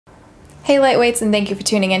Hey Lightweights, and thank you for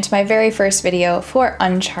tuning in to my very first video for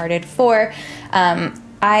Uncharted 4. I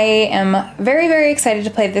am very excited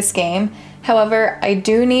to play this game. However, I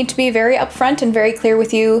do need to be very upfront and very clear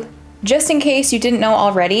with you, just in case you didn't know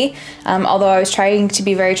already, although I was trying to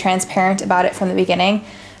be very transparent about it from the beginning.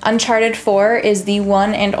 Uncharted 4 is the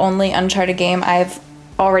one and only Uncharted game I've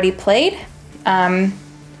already played.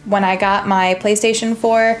 When I got my PlayStation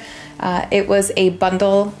 4, it was a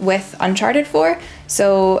bundle with Uncharted 4,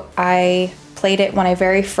 so I played it when I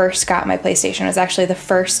very first got my PlayStation. It was actually the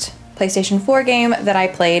first PlayStation 4 game that I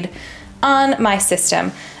played on my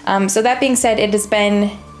system. So that being said, it has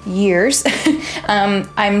been years.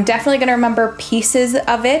 I'm definitely going to remember pieces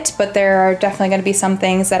of it, but there are definitely going to be some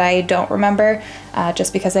things that I don't remember,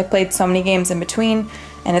 just because I played so many games in between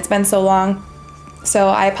and it's been so long. So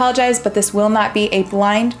I apologize, but this will not be a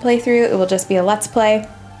blind playthrough. It will just be a let's play.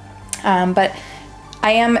 But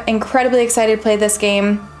I am incredibly excited to play this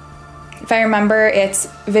game. If I remember, it's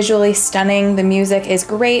visually stunning, the music is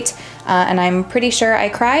great, and I'm pretty sure I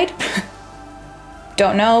cried.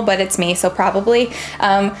 Don't know, but it's me, so probably.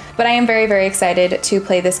 But I am very excited to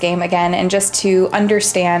play this game again and just to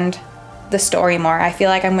understand the story more. I feel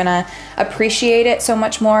like I'm gonna appreciate it so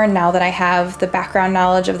much more now that I have the background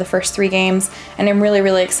knowledge of the first 3 games, and I'm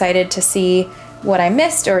really excited to see what I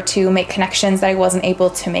missed or to make connections that I wasn't able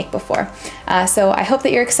to make before. So I hope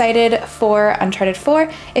that you're excited for Uncharted 4.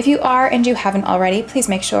 If you are and you haven't already, please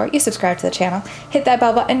make sure you subscribe to the channel. Hit that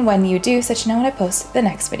bell button when you do so that you know when I post the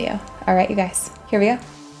next video. All right, you guys, here we go.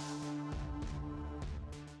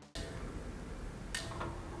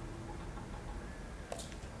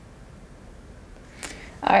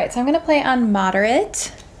 All right, so I'm gonna play on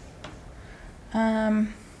moderate.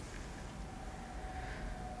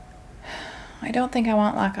 I don't think I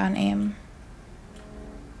want lock on aim.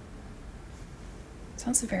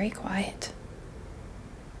 Sounds very quiet.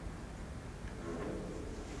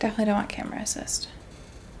 Definitely don't want camera assist.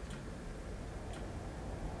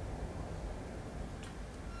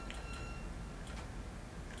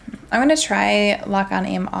 I'm gonna try lock on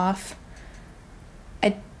aim off.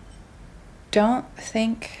 I don't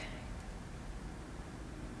think...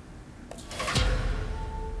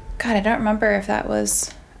 God, I don't remember if that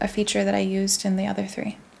was a feature that I used in the other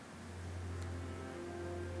 3.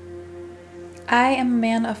 I am a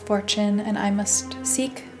man of fortune, and I must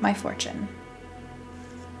seek my fortune.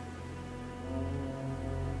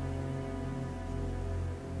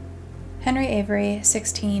 Henry Avery,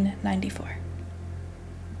 1694.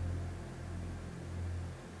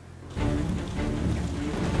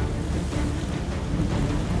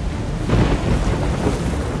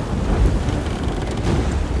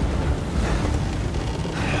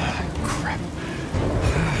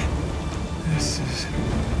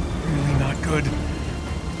 Good.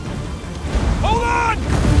 Hold on!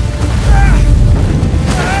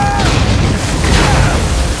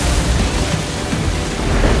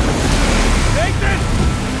 Nathan!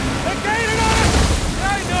 They're gaining on us! I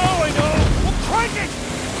know! We'll crank it!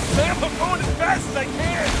 Sam, I'm going as fast as I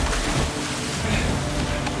can!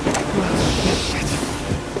 Shit.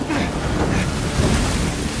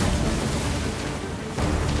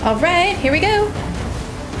 All right, here we go.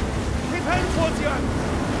 Keep heading towards the island.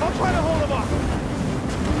 I'll try to hold him off.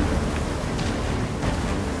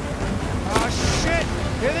 Ah, shit!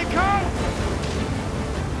 Here they come!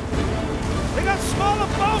 They got smaller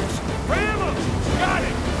boats! Ram them! Got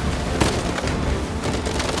it!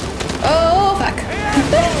 Oh, fuck.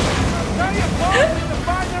 Now your boats need to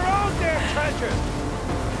find their own damn treasure!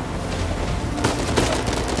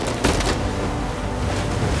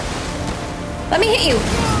 Let me hit you.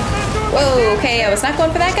 Whoa, okay, I was not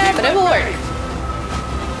going for that guy, but it will work.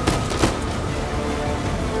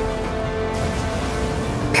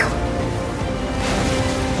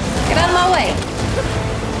 Get out of my way.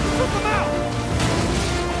 Took them out!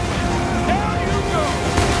 Down you go!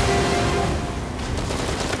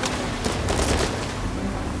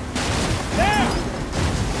 There!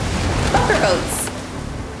 Bumper boats.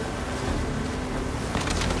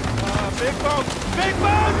 Big boat! Big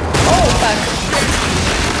boat! Oh, fuck.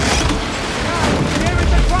 Here is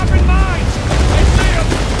the dropping mines! I see him!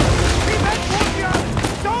 Keep heading towards the island!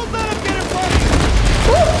 Don't let him get in front of you!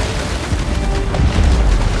 Woo!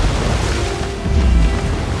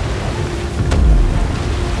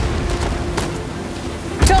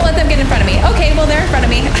 Don't let them get in front of me. Okay, well, they're in front of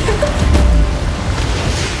me.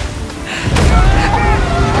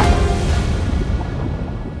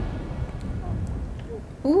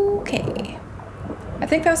 Okay. I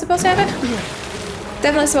think that was supposed to happen?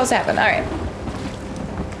 Definitely supposed to happen. All right.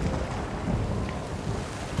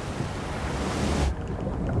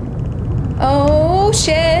 Oh,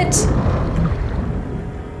 shit.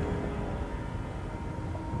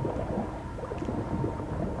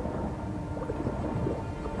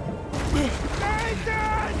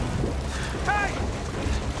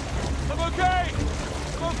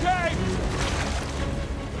 okay!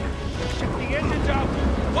 Shit, the engine's out.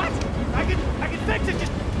 What? I can fix it.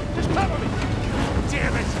 Just cover me.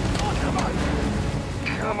 Damn it! Oh, come on!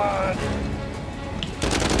 Come on!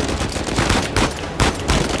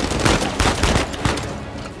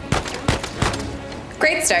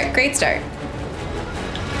 Great start, great start.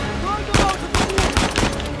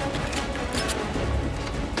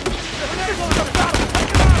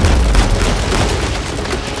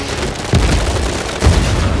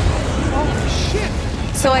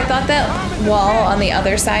 So I thought that wall on the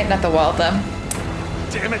other side, not the wall,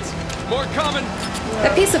 Damn it! More coming! the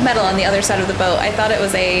piece of metal on the other side of the boat, I thought it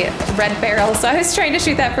was a red barrel, so I was trying to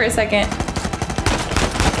shoot that for a second.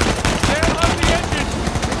 There on the engine!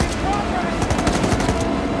 It's in progress!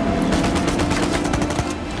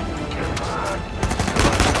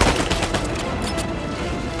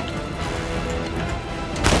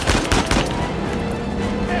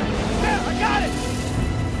 There, I got it!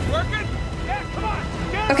 Working? Yeah, come on!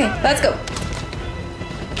 Get us Okay, out of let's here. go.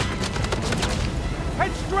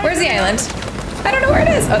 Head straight Where's the for island? I don't know where it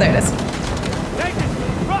is. Oh, there it is. Nathan,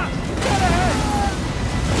 rock, get ahead!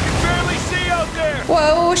 You can barely see out there!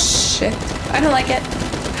 Whoa, shit. I don't like it.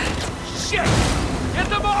 Shit! Get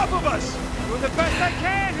them off of us! Doing the best I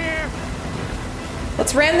can here!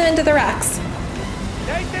 Let's ram them into the rocks.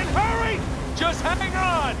 Nathan, hurry! Just hang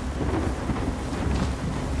on!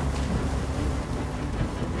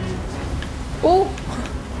 Ooh.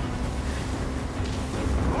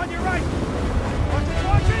 On your right!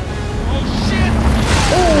 Watch it! Oh shit!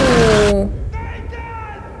 Ooh.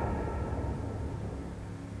 Nathan!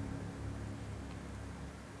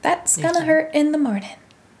 That's gonna hurt in the morning.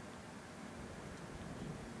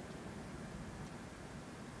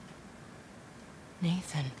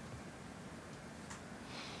 Nathan.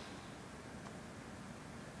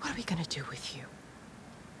 What are we gonna do with you?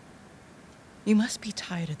 You must be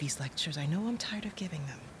tired of these lectures. I know I'm tired of giving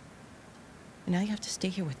them. And now you have to stay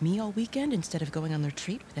here with me all weekend instead of going on the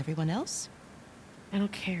retreat with everyone else? I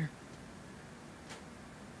don't care.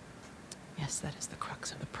 Yes, that is the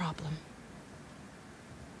crux of the problem.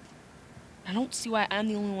 I don't see why I'm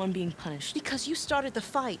the only one being punished. Because you started the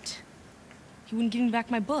fight. He wouldn't give me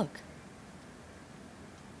back my book.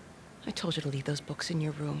 I told you to leave those books in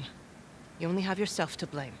your room. You only have yourself to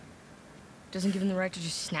blame. Doesn't give him the right to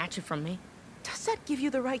just snatch it from me. Does that give you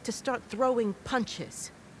the right to start throwing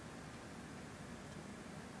punches?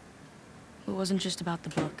 It wasn't just about the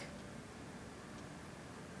book.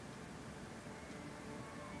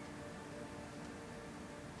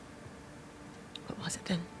 What was it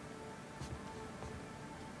then?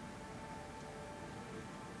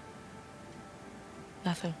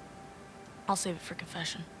 Nothing. I'll save it for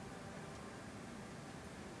confession.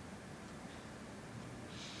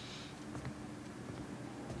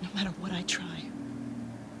 No matter what I try,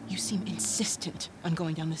 you seem insistent on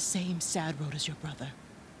going down the same sad road as your brother.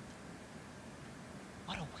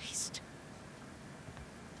 What a waste.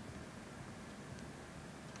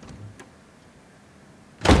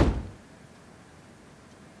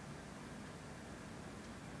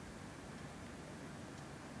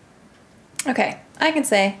 Okay, I can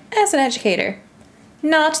say, as an educator,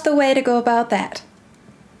 not the way to go about that.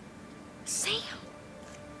 Sam!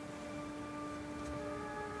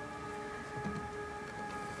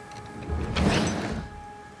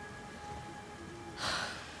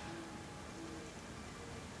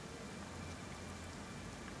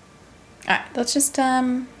 Alright, let's just,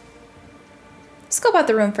 scope out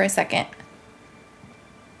the room for a second.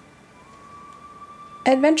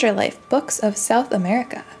 Adventure Life, Books of South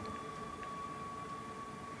America.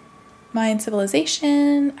 Mayan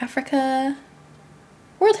Civilization, Africa,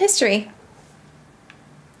 World History,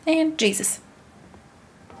 and Jesus.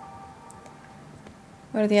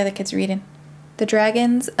 What are the other kids reading? The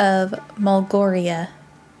Dragons of Mulgoria.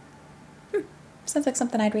 Sounds like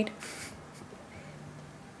something I'd read.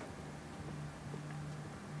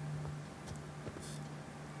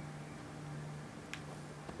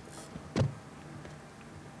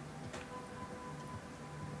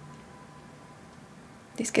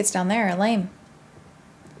 These kids down there are lame.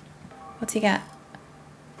 What's he got?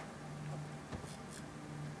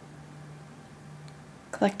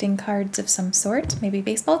 Collecting cards of some sort, maybe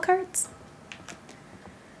baseball cards?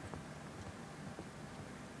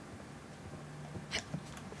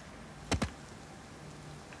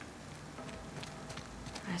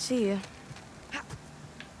 I see you.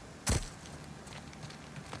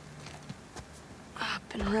 Up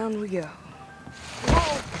and around we go.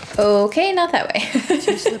 Okay, not that way.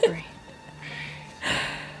 Too slippery.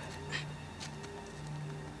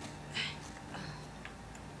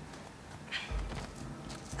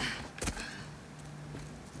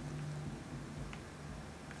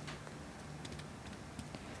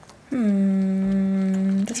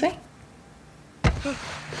 This way?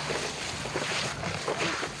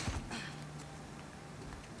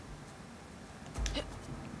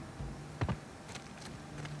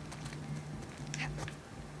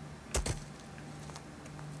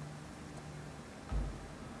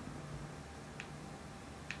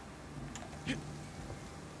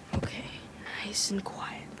 Okay, nice and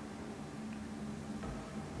quiet.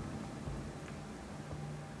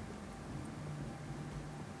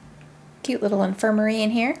 Cute little infirmary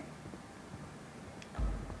in here.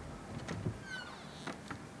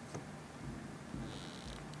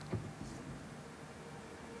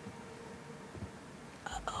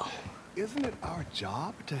 Isn't it our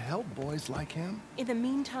job to help boys like him? In the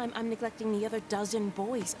meantime, I'm neglecting the other dozen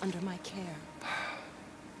boys under my care.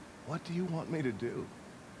 What do you want me to do?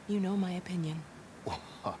 You know my opinion.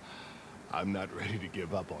 I'm not ready to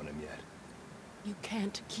give up on him yet. You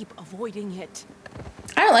can't keep avoiding it.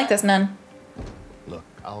 I don't like this nun. Look,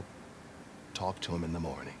 I'll talk to him in the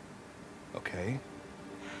morning. Okay?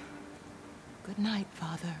 Good night,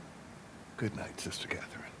 Father. Good night, Sister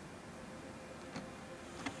Catherine.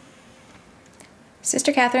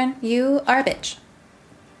 Sister Catherine, you are a bitch.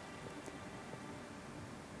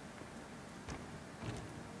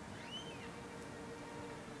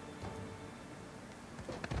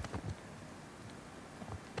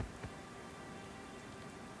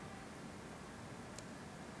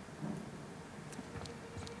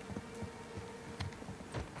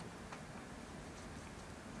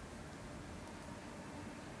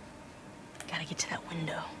 Gotta get to that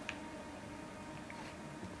window.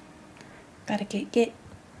 Gotta get.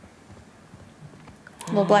 A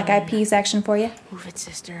little Black Eyed Peas action for you. Move it,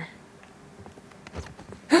 sister.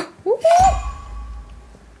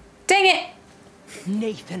 Dang it!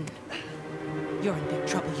 Nathan, you're in big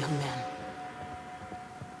trouble, young man.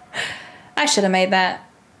 I should have made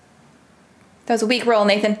that. That was a weak roll,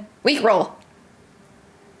 Nathan. Weak roll.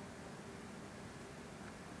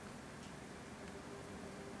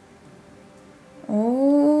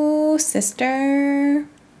 Oh, sister.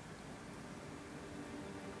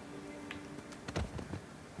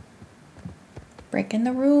 Breaking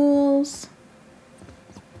the rules.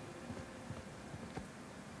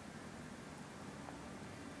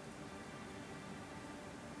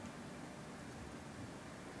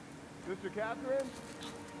 Sister Catherine?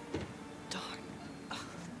 Darn.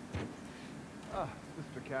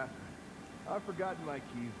 Sister Catherine. I've forgotten my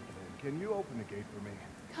keys again. Can you open the gate for me?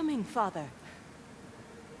 Coming, Father.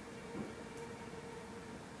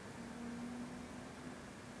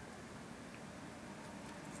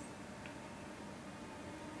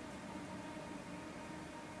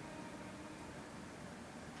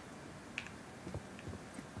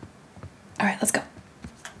 All right, let's go.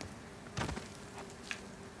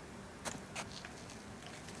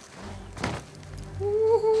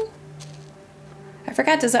 Ooh. I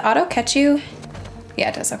forgot, does it auto catch you? Yeah,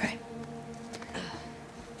 it does, okay.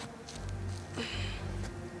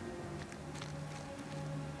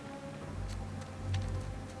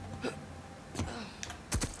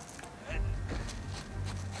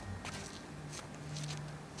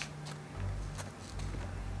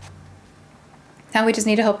 Now we just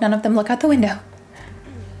need to hope none of them look out the window.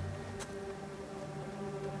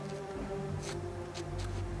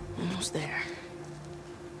 Almost there.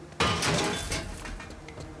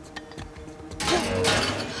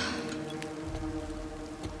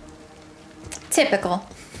 Typical.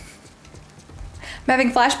 I'm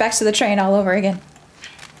having flashbacks to the train all over again.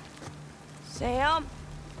 Sam?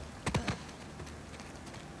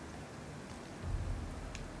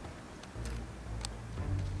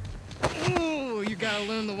 Ooh, you gotta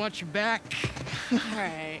learn to watch your back. All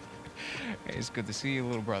right. Hey, it's good to see you,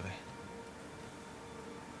 little brother.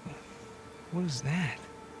 What is that?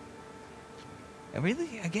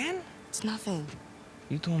 Really? Again? It's nothing.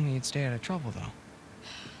 You told me you'd stay out of trouble, though.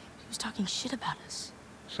 He was talking shit about us.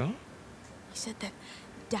 So? He said that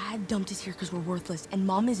Dad dumped us here because we're worthless, and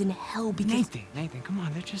Mom is in hell because... Nathan, come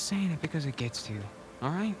on. They're just saying it because it gets to you, all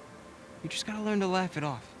right? You just gotta learn to laugh it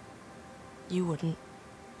off. You wouldn't.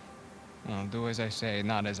 Well, do as I say,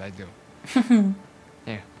 not as I do.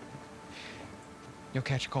 Here. You'll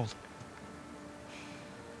catch a cold.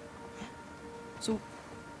 So,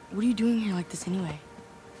 what are you doing here like this anyway?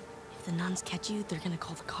 If the nuns catch you, they're gonna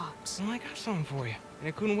call the cops. Well, I got something for you. And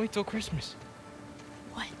I couldn't wait till Christmas.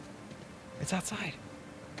 What? It's outside.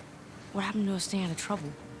 What happened to us staying out of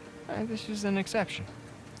trouble? This is an exception.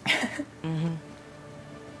 Mm-hmm.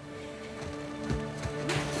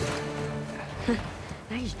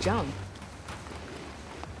 Nice jump.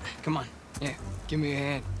 Come on. Yeah, give me a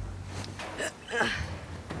hand.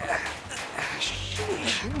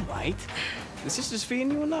 Sheesh, you might. The sister's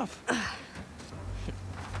feeding you enough. The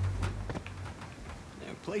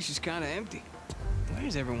place is kind of empty.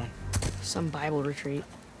 Where's everyone? Some Bible retreat.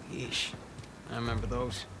 Yeesh. I remember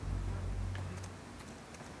those.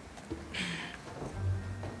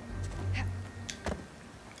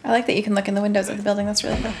 I like that you can look in the windows of the building. That's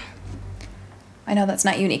really cool. I know that's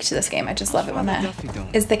not unique to this game. I just love it when that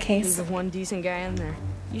is the He's case. the one decent guy in there.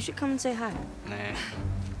 You should come and say hi. Nah, I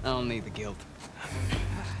don't need the guilt.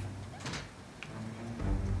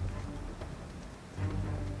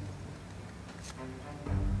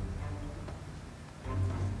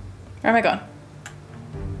 Where am I going?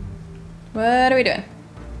 What are we doing?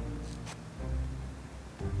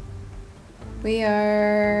 We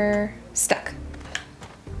are stuck.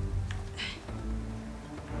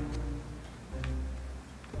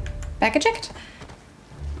 Back eject?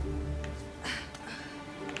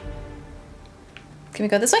 Can we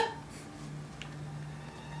go this way?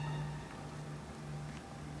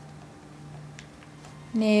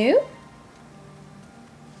 No.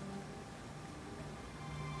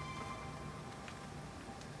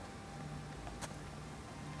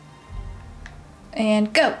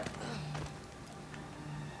 And go.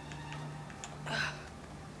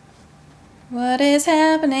 What is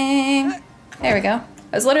happening? There we go.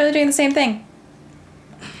 I was literally doing the same thing.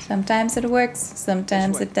 Sometimes it works,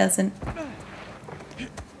 sometimes it doesn't. We're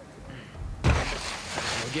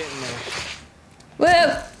getting there.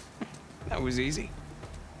 Whoa! That was easy.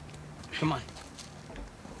 Come on.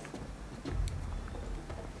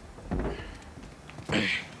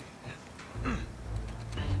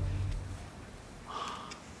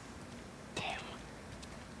 Damn.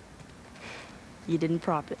 You didn't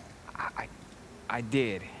prop it. I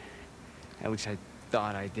did. At least I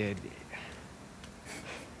thought I did.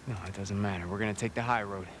 No, it doesn't matter. We're gonna take the high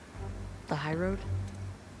road. The high road?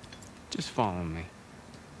 Just follow me.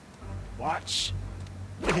 Watch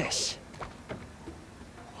this.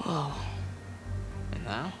 Whoa. And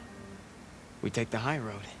now, we take the high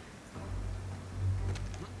road.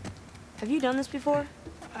 Have you done this before?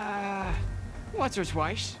 Once or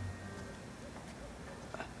twice.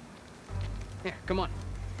 Here, come on.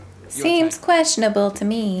 You Seems outside. questionable to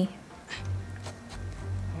me.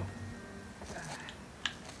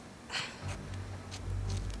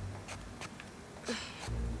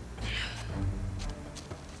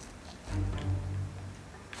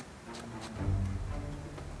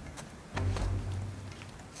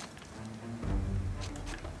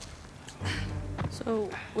 So,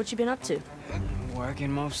 what you been up to? Working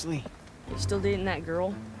mostly. You still dating that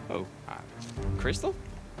girl? Oh, Crystal?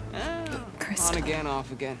 Crystal. On again, off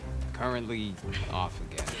again. Currently off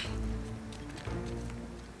again.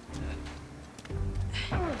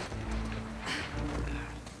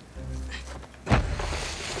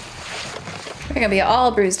 We're gonna be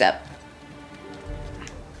all bruised up.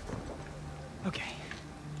 Okay.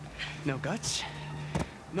 No guts.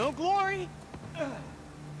 No glory.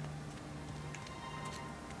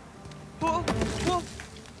 Whoa, whoa.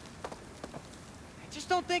 Just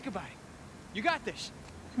don't think about it. You got this.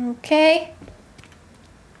 Okay.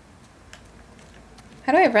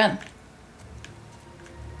 How do I run?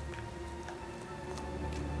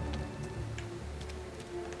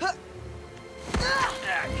 I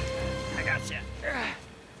gotcha.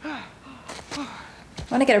 I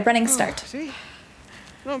want to get a running start. See?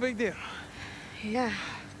 No big deal. Yeah.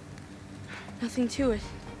 Nothing to it.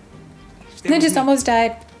 Stay I with just me. almost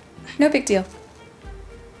died. No big deal.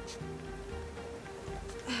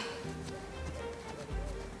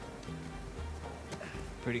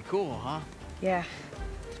 Pretty cool, huh? Yeah,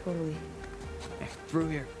 totally. Yeah, through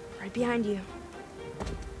here. Right behind you.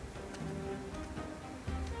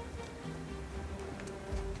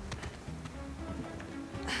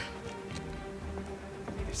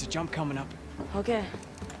 There's a jump coming up. Okay.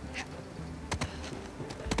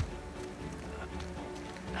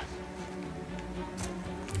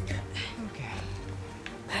 Okay.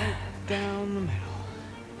 Right down the middle.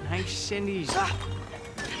 Nice and easy.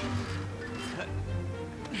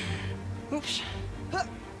 Oops.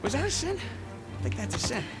 Was that a sin? I think that's a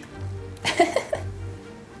sin.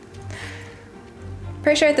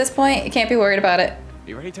 Pretty sure at this point, you can't be worried about it.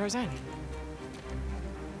 You ready, Tarzan?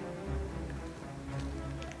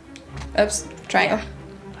 Oops, triangle. All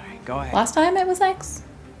right, go ahead. Last time it was X.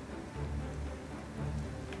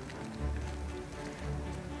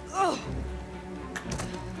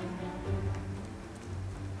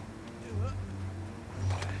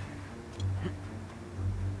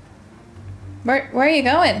 Where are you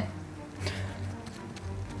going?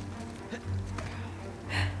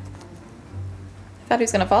 I thought he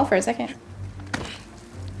was gonna fall for a second.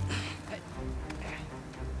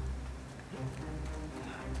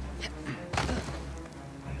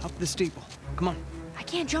 the steeple. Come on. I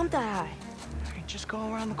can't jump that high. All right, just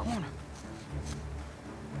go around the corner.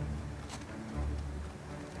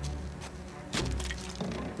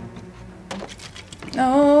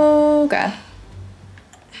 Oh, God.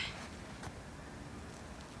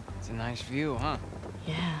 It's a nice view, huh?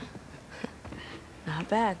 Yeah. Not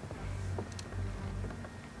bad.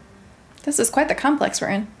 This is quite the complex we're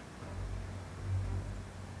in.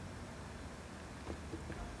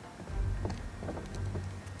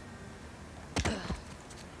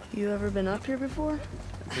 You ever been up here before?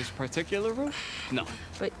 This particular room? No.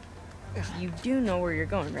 But you do know where you're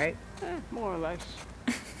going, right? More or less.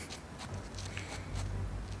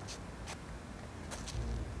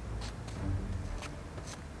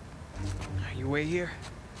 You wait here,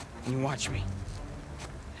 and you watch me.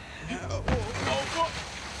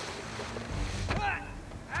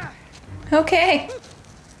 Okay.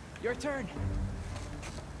 Your turn.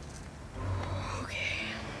 Okay.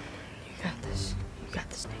 You got this. You got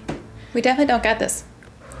this, Nate. We definitely don't got this.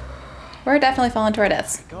 We're definitely falling to our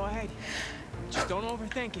deaths. Go ahead. Just don't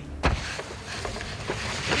overthink it.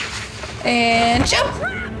 And jump!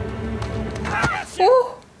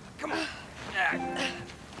 Woo! Come on.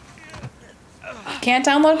 Can't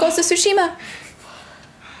download Ghost of Tsushima.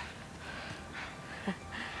 I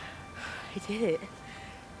did it.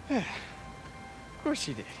 Of course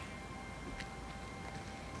you did.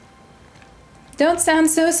 Don't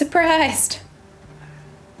sound so surprised.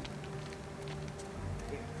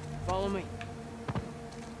 Follow me.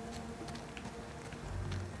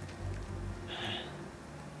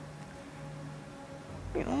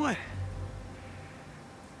 You know what? How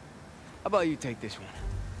about you take this one?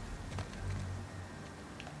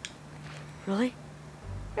 Really?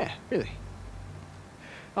 Yeah, really.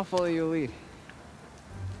 I'll follow your lead.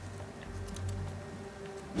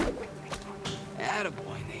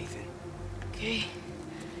 Attaboy, Nathan. Okay.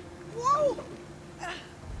 Whoa!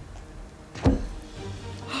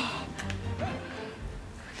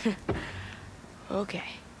 Okay.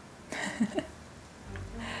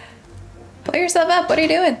 Pull yourself up. What are you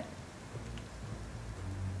doing?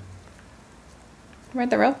 Where'd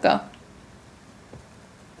the rope go?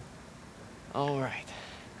 All right.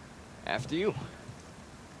 After you.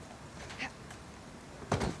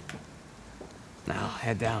 Now,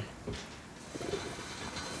 head down.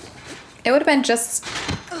 It would have been just...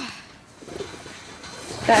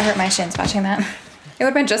 That hurt my shins watching that. It would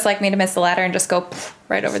have been just like me to miss the ladder and just go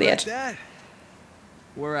right over the edge. That.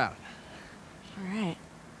 We're out. All right.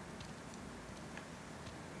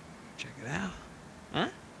 Check it out. Huh?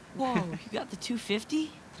 Whoa, you got the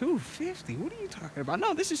 250? 250? What are you talking about?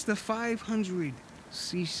 No, this is the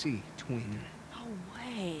 500cc twin. No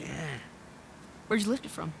way. Yeah. Where'd you lift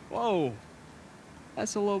it from? Whoa.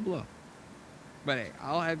 That's a low blow. But hey,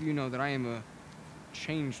 I'll have you know that I am a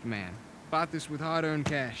changed man. Bought this with hard-earned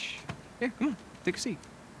cash. Yeah, come on. Take a seat.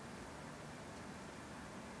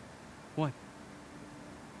 What?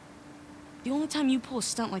 The only time you pull a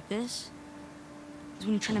stunt like this is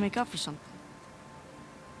when you're trying to make up for something.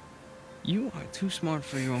 You are too smart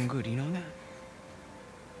for your own good, you know that?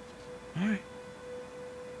 All right.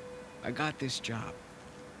 I got this job.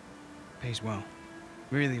 Pays well.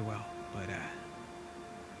 Really well. But,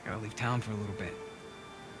 gotta leave town for a little bit.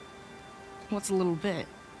 What's a little bit?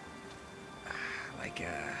 Like,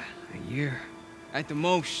 a year. At the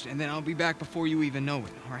most, and then I'll be back before you even know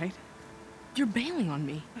it, all right? You're bailing on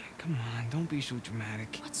me. Come on, don't be so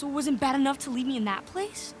dramatic. What, so it wasn't bad enough to leave me in that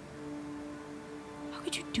place? How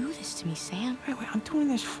could you do this to me, Sam? Wait, I'm doing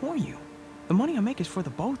this for you. The money I make is for the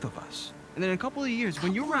both of us. And then in a couple of years,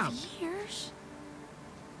 when you're out... Years?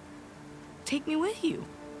 Take me with you.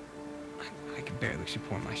 I can barely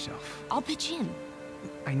support myself. I'll pitch in.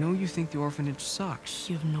 I know you think the orphanage sucks.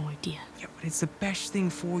 You have no idea. Yeah, but it's the best thing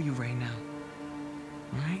for you right now.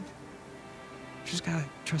 All right? Just gotta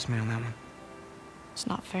trust me on that one. It's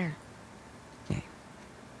not fair. Yeah.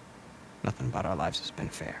 Nothing about our lives has been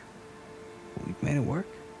fair. But we've made it work.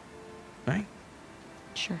 Right?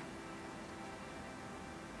 Sure.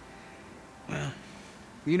 Well,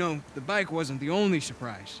 you know, the bike wasn't the only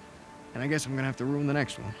surprise. And I guess I'm gonna have to ruin the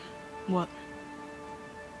next one. What?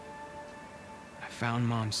 I found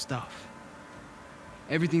Mom's stuff.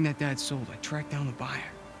 Everything that Dad sold, I tracked down the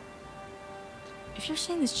buyer. If you're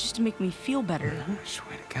saying this just to make me feel better... I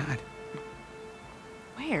swear to God.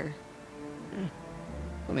 Where?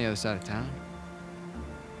 On the other side of town.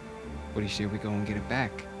 What do you say we go and get it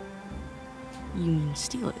back? You mean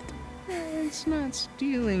steal it? It's not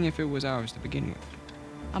stealing if it was ours to begin with.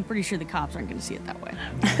 I'm pretty sure the cops aren't gonna see it that way.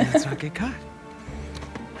 Let's not get caught.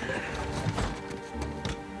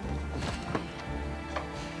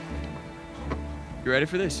 You ready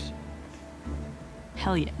for this?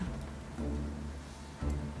 Hell yeah.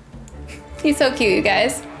 He's so cute, you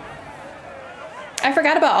guys. I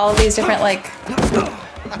forgot about all of these different, like,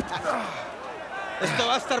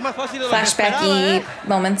 flashbacky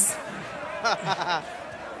moments.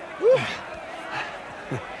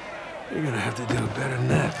 You're gonna have to do better than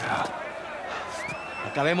that, pal.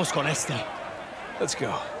 Acabemos con esto. Let's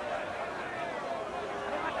go.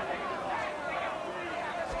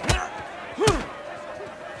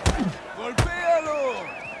 Golpéalo!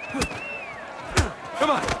 Come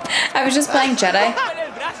on. I was just playing Jedi,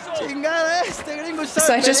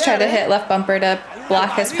 so I just tried to hit left bumper to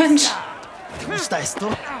block his punch. ¿Gusta esto?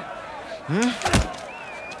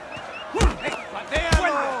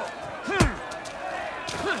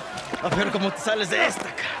 A ver cómo te sales de esta,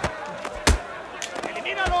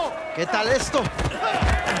 ¡elimínalo! ¿Qué tal esto?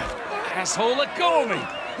 Asshole, let go of me!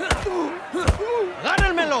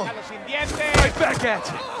 ¡Agárrenmelo! Right back at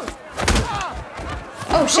you!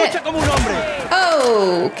 Oh shit! ¡Lucha como un hombre!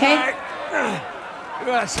 Oh, okay.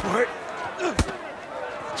 That's smart.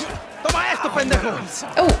 ¡Toma esto, pendejo!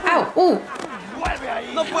 Oh, ow, ooh.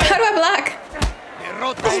 ¡No puedo! How do I block?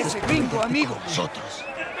 ¡Derrota a ese gringo, amigo! Nosotros.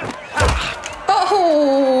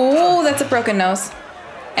 Oh, that's a broken nose.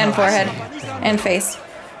 And forehead. And face.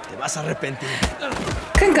 Te vas a arrepentir.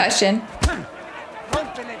 Concussion.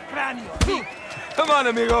 Come on,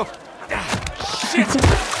 amigo. Shit.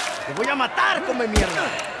 Te voy a matar, come mierda.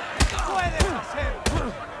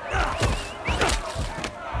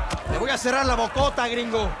 Te voy a cerrar la bocota,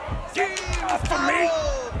 gringo.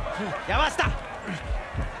 Ya basta.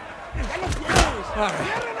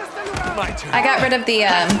 I got rid of the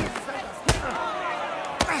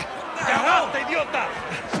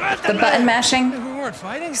button mashing, We weren't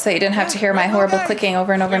fighting. so you didn't have to hear my horrible clicking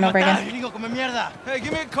over and over and over again. Gringo, come mierda. Hey,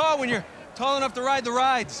 give me a call when you're tall enough to ride the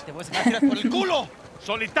rides. Te voy a sacar tiras por el culo.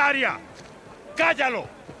 Solitaria. Cállalo.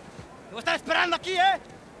 Te voy a estar esperando aquí, ¿eh?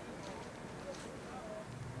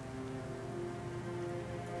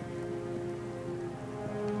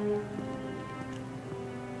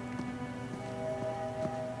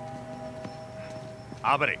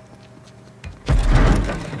 Abre.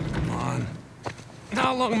 Come on.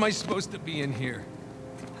 How long am I supposed to be in here?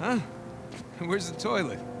 Huh? Where's the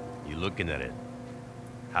toilet? You looking at it?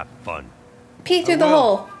 Have fun. Pee through the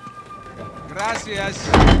hole. Gracias.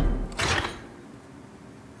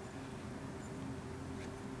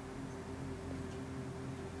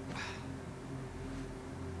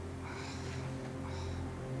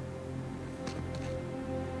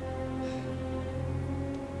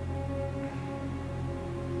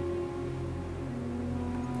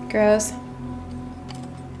 Gross.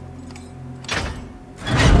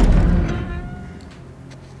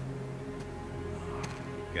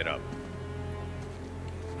 Get up.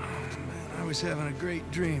 I was having a great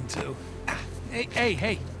dream, too.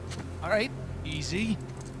 Hey. All right, easy.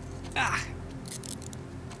 Ah.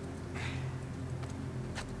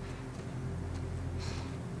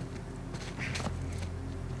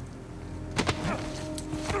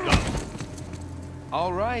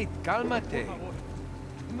 All right, cálmate.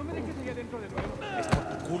 Es por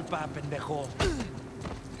tu culpa, pendejo.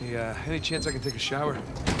 Hey, any chance I can take a shower?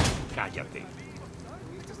 Cállate.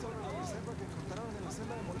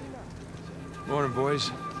 Morning,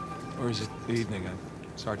 boys. Or is it the evening?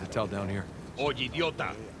 It's hard to tell down here. Oye,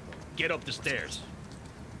 idiota. Get up the stairs.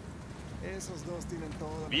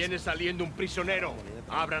 Viene saliendo un prisionero.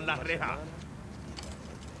 Abran la reja.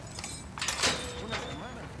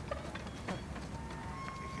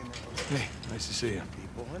 Hey, nice to see you.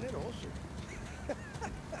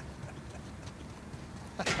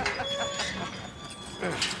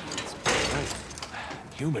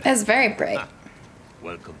 Humid. It's very bright.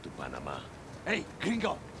 Welcome to Panama. Hey,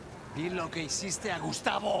 gringo. Di lo que hiciste a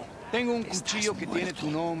Gustavo. Tengo un cuchillo que tiene tu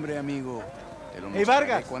nombre, amigo. Te lo Hey, mostraré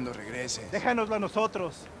Vargas. cuando regreses. Déjanoslo a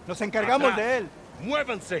nosotros. Nos encargamos de él.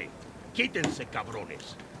 Muévanse. Quítense,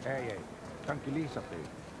 cabrones. Hey, tranquilízate.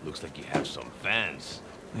 Looks like you have some fans.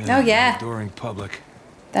 Oh, yeah. Adoring public.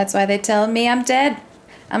 That's why they tell me I'm dead.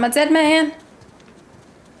 I'm a dead man.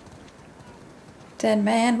 Dead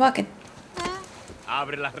man walking.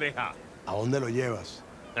 Abre la reja. ¿A dónde lo llevas?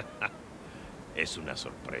 Es una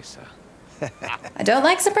sorpresa. I don't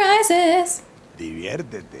like surprises.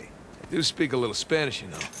 Diviértete. I do speak a little Spanish, you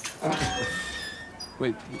know.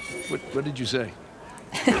 Wait, what did you say?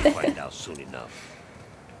 You'll find out soon enough.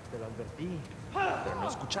 Te lo advertí, pero no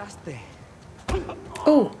escuchaste.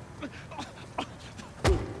 Ooh.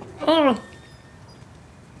 Oh.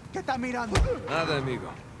 ¿Qué está mirando? Nada, amigo.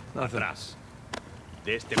 Nothing. Atrás.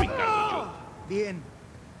 De este me encargo yo. Bien.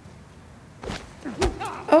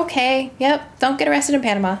 Okay, yep. Don't get arrested in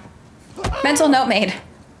Panama. Mental note made.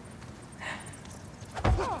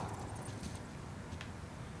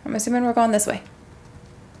 I'm assuming we're going this way.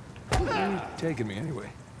 Where are you taking me anyway?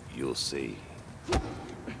 You'll see.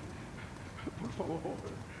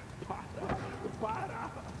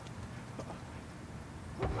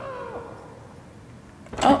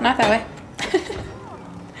 Oh, not that way.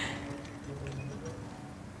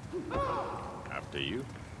 After you.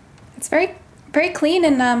 It's very, very clean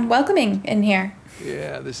and welcoming in here.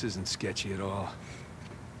 Yeah, this isn't sketchy at all.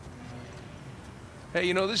 Hey,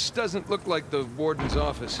 you know, this doesn't look like the warden's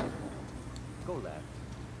office. Go left.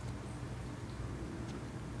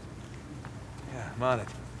 Yeah, I'm on it.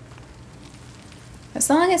 As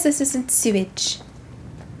long as this isn't sewage.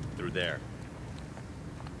 Through there.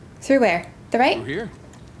 Through where? The right? Through here?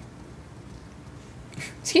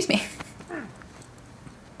 Excuse me.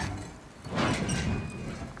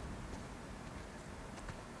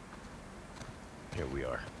 Here we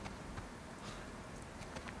are.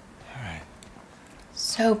 All right.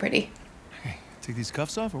 So pretty. Okay, take these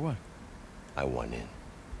cuffs off or what? I want in.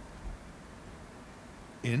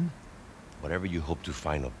 In? Whatever you hope to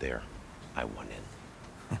find up there, I want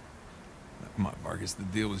in. Come on, Vargas, the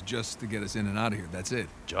deal was just to get us in and out of here, that's it.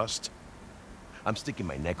 Just? I'm sticking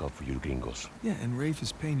my neck out for you gringos. Yeah, and Rafe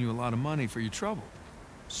is paying you a lot of money for your trouble.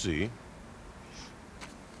 See?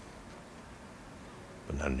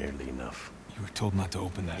 But not nearly enough. You were told not to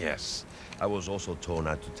open that. Yes. I was also told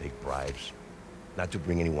not to take bribes, not to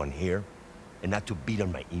bring anyone here, and not to beat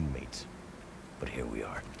on my inmates. But here we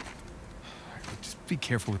are. All right, just be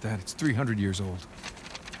careful with that. It's 300 years old.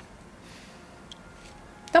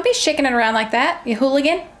 Don't be shaking it around like that, you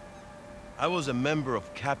hooligan. I was a member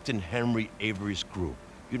of Captain Henry Avery's crew.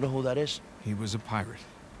 You know who that is? He was a pirate.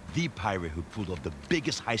 The pirate who pulled off the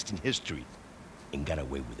biggest heist in history and got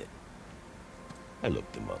away with it. I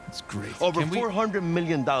looked him up. That's great. Over $400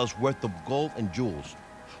 million worth of gold and jewels,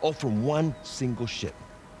 all from one single ship.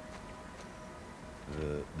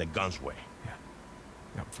 The Gunsway. Yeah.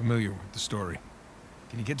 I'm familiar with the story.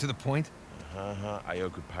 Can you get to the point? I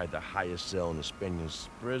occupied the highest cell in the Spaniards'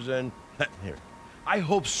 prison. Here. I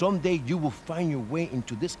hope someday you will find your way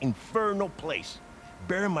into this infernal place,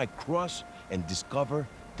 bear my cross, and discover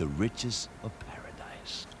the riches of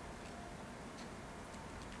paradise.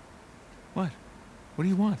 What? What do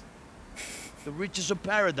you want? The riches of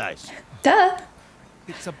paradise. Duh.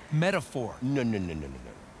 It's a metaphor. No.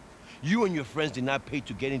 You and your friends did not pay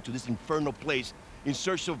to get into this infernal place in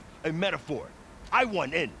search of a metaphor. I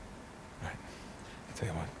want in. Right. I'll tell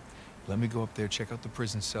you what. Let me go up there, check out the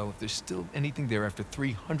prison cell. If there's still anything there after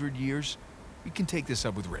 300 years, we can take this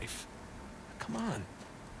up with Rafe. Come on.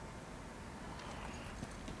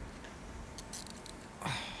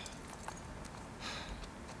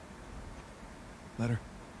 Letter.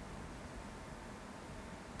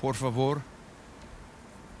 Por favor.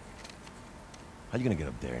 How you gonna get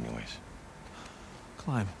up there anyways?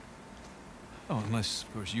 Climb. Oh, unless,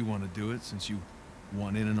 of course, you want to do it, since you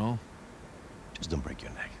want in and all. Just don't break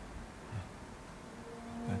your neck.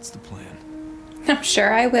 That's the plan. I'm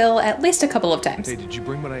sure I will at least a couple of times. Hey, did you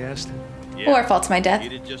bring what I asked? Yeah. Or fall to my death.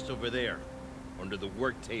 Eat it just over there, under the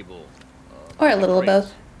work table. Or a little of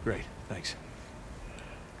both. Great, thanks.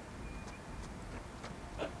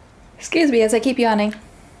 Excuse me as I keep yawning.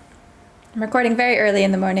 I'm recording very early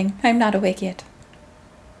in the morning. I'm not awake yet.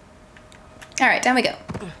 Alright, down we go.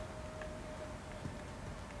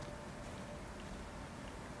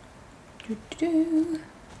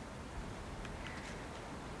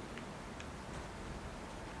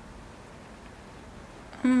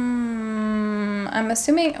 I'm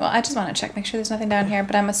assuming, well, I just want to check, make sure there's nothing down here,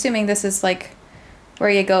 but I'm assuming this is like where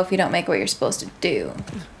you go if you don't make what you're supposed to do.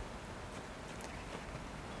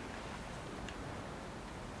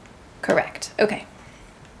 Correct. Okay.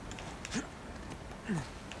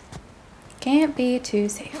 Can't be too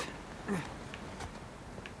safe.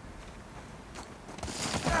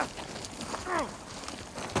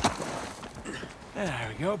 There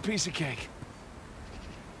we go, piece of cake.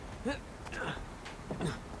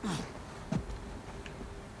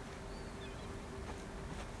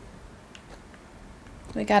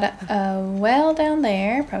 We got a well down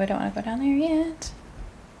there. Probably don't want to go down there yet.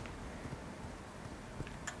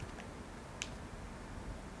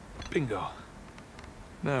 Bingo.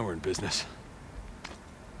 Now we're in business.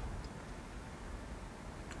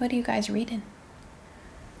 What are you guys reading?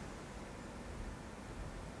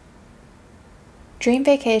 Dream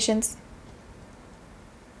vacations.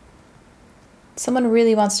 Someone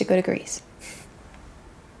really wants to go to Greece.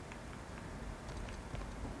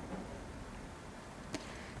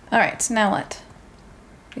 Alright, so now what?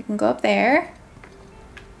 We can go up there.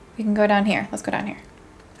 We can go down here. Let's go down here.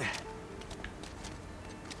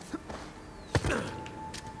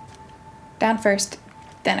 Down first,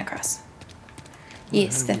 then across.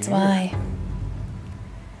 Yes, that's why.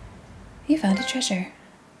 You found a treasure.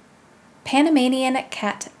 Panamanian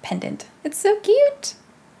cat pendant. It's so cute.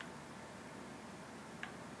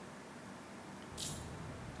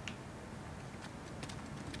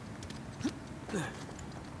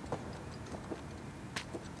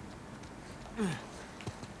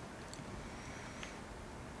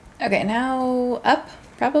 Okay, now up,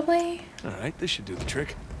 probably. All right, this should do the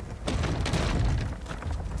trick. Is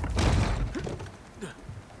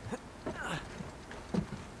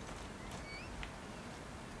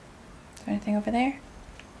there anything over there?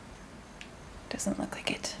 Doesn't look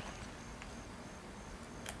like it.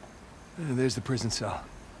 There's the prison cell.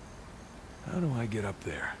 How do I get up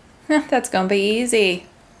there? That's gonna be easy,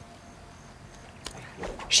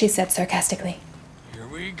 she said sarcastically. Here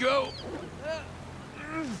we go.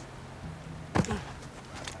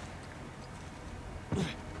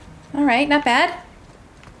 All right, not bad.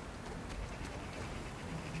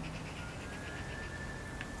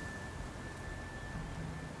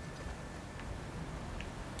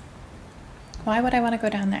 Why would I want to go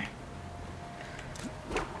down there?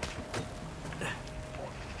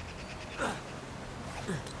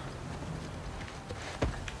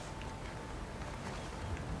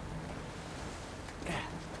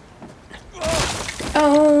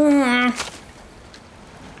 Oh.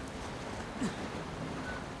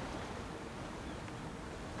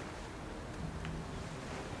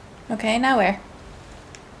 Okay, now where?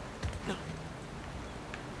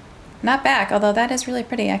 Not back, although that is really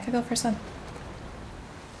pretty. I could go for some.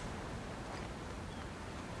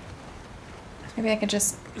 Maybe I could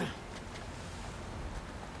just...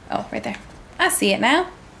 Oh, right there. I see it now.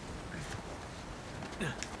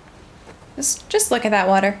 Just look at that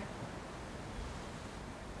water.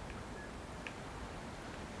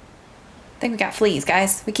 I think we got fleas,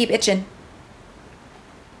 guys. We keep itching.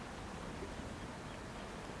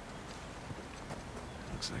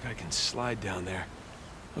 Looks like I can slide down there.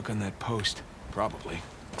 Look on that post. Probably.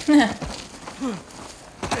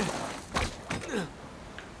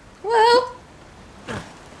 Whoa!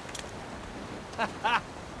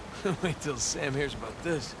 Wait till Sam hears about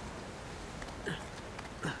this.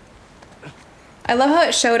 I love how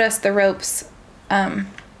it showed us the ropes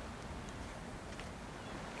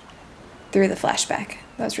through the flashback.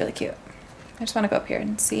 That was really cute. I just want to go up here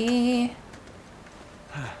and see.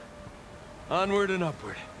 Onward and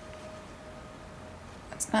upward.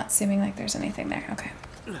 It's not seeming like there's anything there. Okay.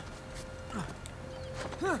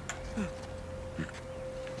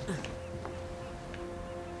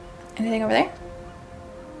 Anything over there?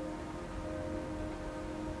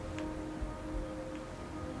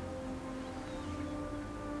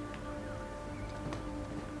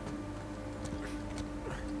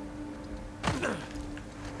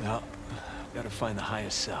 No, gotta find the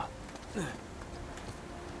highest cell.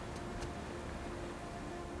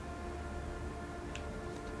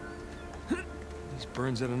 These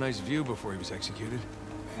Burns had a nice view before he was executed.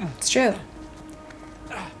 It's true.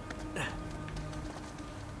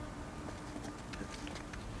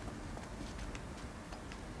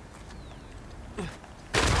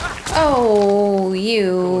 Oh, Going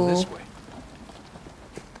you. this way.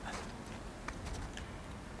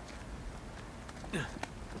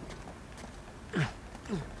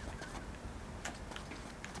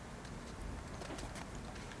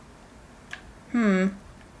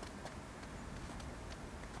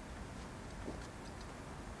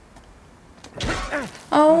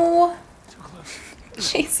 Oh, Too close.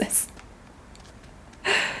 Jesus.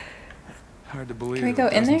 Hard to believe Can we there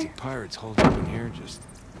go were in dozens there? of pirates holed up in here, just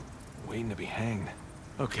waiting to be hanged.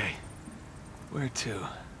 Okay, where to?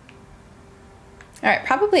 All right,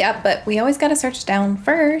 probably up, but we always got to search down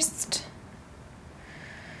first.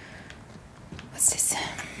 What's this?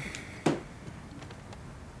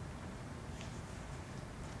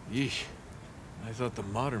 Yeesh. I thought the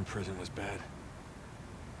modern prison was bad.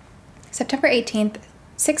 September 18th,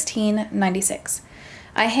 1696.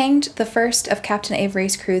 I hanged the first of Captain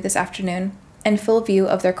Avery's crew this afternoon, in full view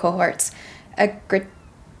of their cohorts. A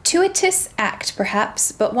gratuitous act,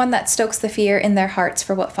 perhaps, but one that stokes the fear in their hearts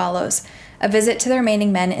for what follows. A visit to the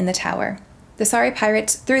remaining men in the tower. The sorry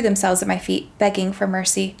pirates threw themselves at my feet, begging for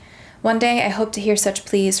mercy. One day I hope to hear such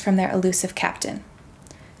pleas from their elusive captain.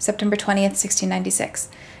 September 20th, 1696.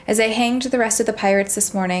 As I hanged the rest of the pirates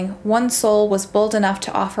this morning, one soul was bold enough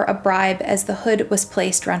to offer a bribe as the hood was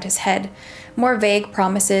placed round his head. More vague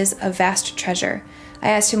promises of vast treasure. I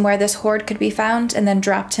asked him where this hoard could be found and then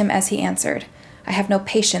dropped him as he answered, "I have no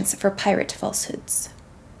patience for pirate falsehoods."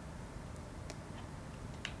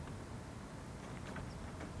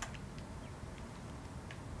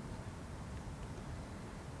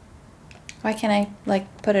 Why can't I,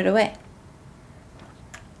 like, put it away?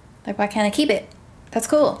 Like, why can't I keep it? That's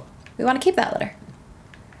cool. We want to keep that letter.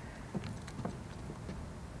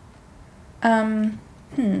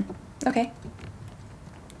 Okay.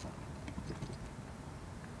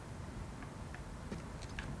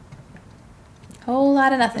 Whole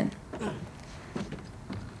lot of nothing.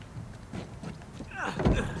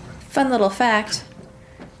 Fun little fact.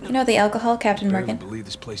 You know the alcohol, Captain I barely Morgan? believe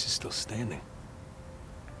this place is still standing.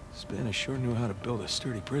 Spanish sure knew how to build a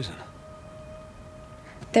sturdy prison.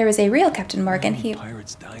 There was a real Captain Morgan. He...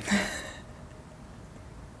 Pirates died.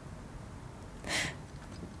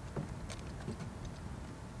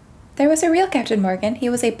 There was a real Captain Morgan. He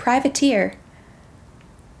was a privateer.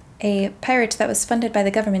 A pirate that was funded by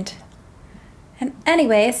the government. And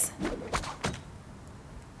anyways...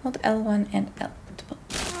 Hold L1 and L.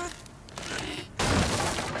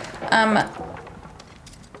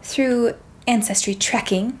 Through ancestry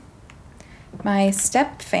trekking, my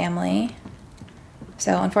step family,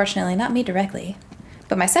 so unfortunately not me directly,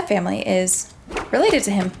 but my step family is related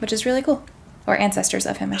to him, which is really cool. Or ancestors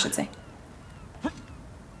of him, I should say.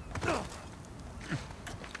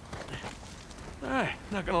 Alright,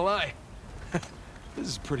 not gonna lie. This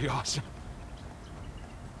is pretty awesome.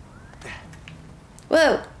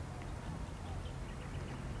 Whoa!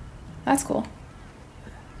 That's cool.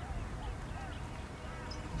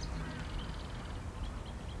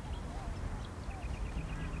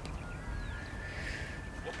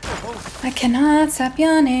 I cannot stop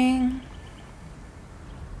yawning.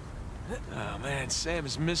 Oh man, Sam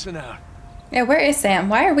is missing out. Yeah, where is Sam?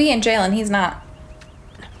 Why are we in jail and he's not?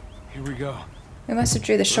 Here we go. We must have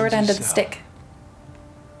drew the short end of the stick.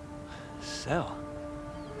 Cell?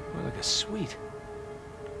 More like a suite.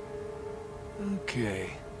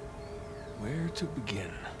 Okay. Where to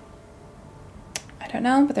begin? I don't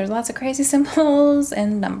know, but there's lots of crazy symbols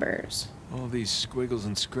and numbers. All these squiggles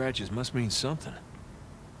and scratches must mean something.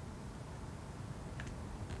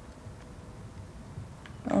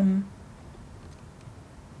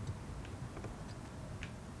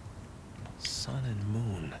 Sun and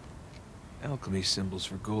moon. Alchemy symbols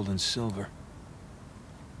for gold and silver.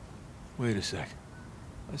 Wait a sec.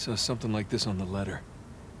 I saw something like this on the letter.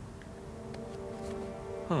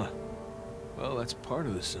 Huh. Well, that's part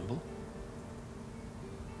of the symbol.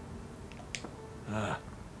 Ah.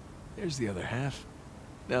 There's the other half.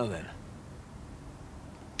 Now then.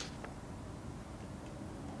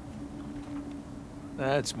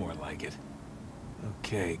 That's more like it.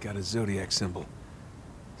 Okay, got a zodiac symbol.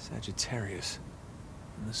 Sagittarius.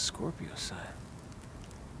 And the Scorpio sign.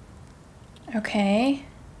 Okay.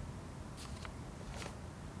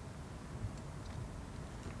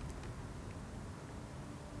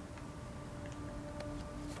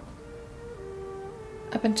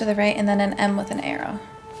 Up and to the right, and then an M with an arrow.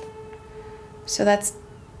 So that's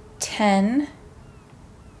 10.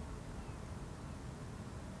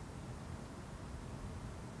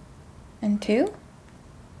 And 2.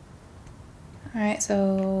 Alright,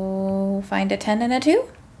 so find a 10 and a 2?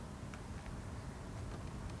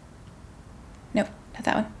 No, not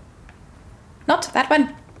that one. Not that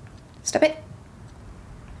one! Stop it.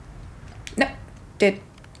 No,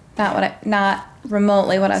 not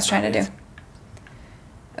remotely what I was trying to do.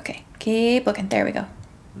 Okay, keep looking. There we go.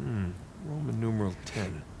 Roman numeral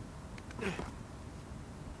 10.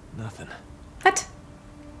 Nothing. What?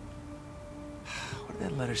 What did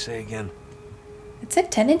that letter say again? It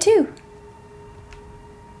said 10 and 2.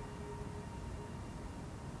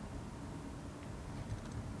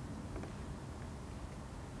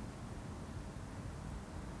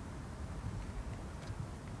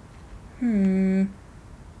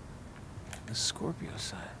 A Scorpio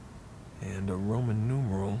sign. And a Roman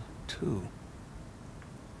numeral 2.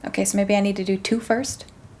 Okay, so maybe I need to do 2 first.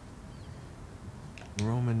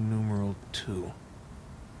 Roman numeral 2.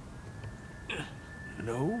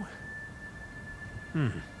 No?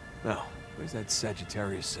 Oh, where's that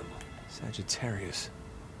Sagittarius symbol? Sagittarius.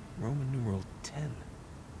 Roman numeral 10.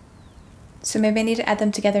 So maybe I need to add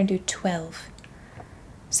them together and do 12.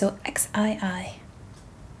 So XII.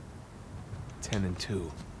 10 and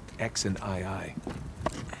 2. X and II.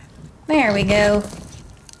 There we go.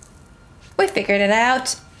 We figured it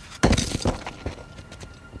out. Would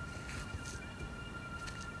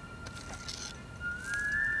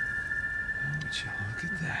you look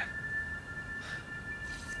at that?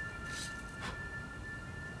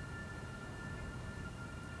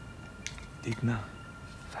 Digna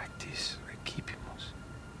factis recipimus.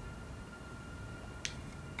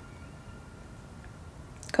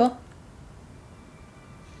 Cool.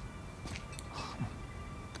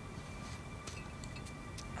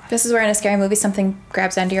 This is where in a scary movie something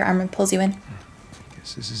grabs onto your arm and pulls you in.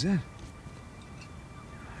 Guess this is it. All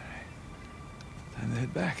right. Time to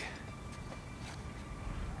head back.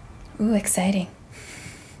 Ooh, exciting.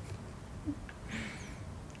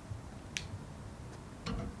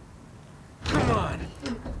 Come on.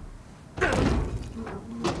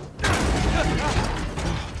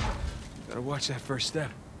 Gotta watch that first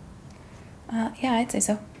step. Yeah, I'd say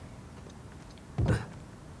so.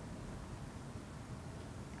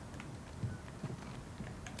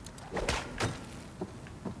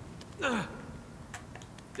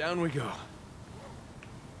 Down we go.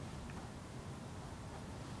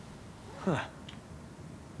 Huh.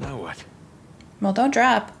 Now what? Well, don't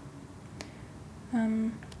drop.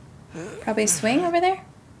 Probably swing over there?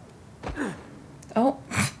 Oh,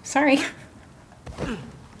 sorry. I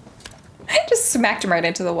just smacked him right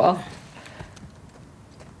into the wall.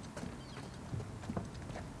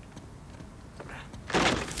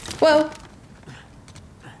 Whoa!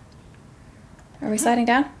 Are we sliding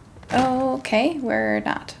down? Okay, we're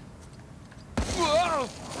not. Whoa!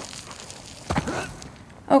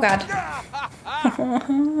 Oh god.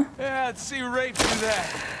 Yeah, let's see Rafe do that.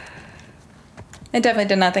 I definitely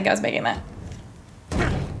did not think I was making that.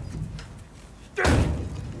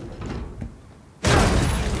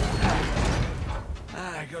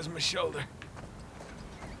 Ah, there goes my shoulder.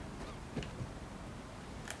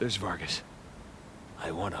 There's Vargas.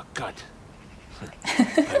 I want a cut.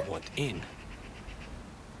 I want in.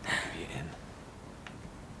 Be in.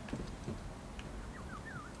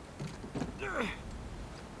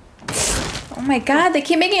 Oh my god, they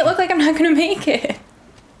keep making it look like I'm not gonna make it.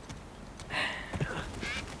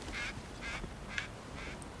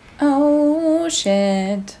 Oh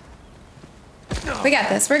shit. We got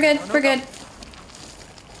this. We're good. We're good.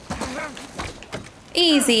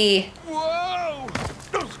 Easy. Whoa!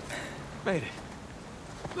 Made it.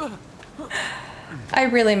 I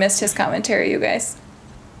really missed his commentary, you guys.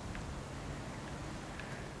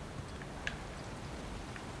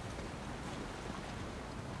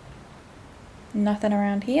 Nothing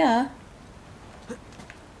around here.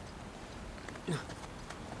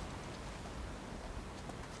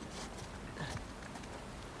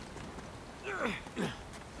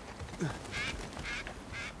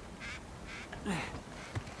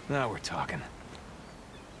 Now we're talking.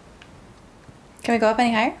 Can we go up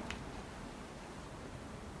any higher?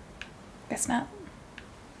 Guess not.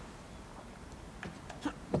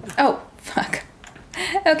 Oh, fuck.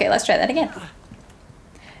 Okay, let's try that again.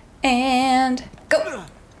 And go.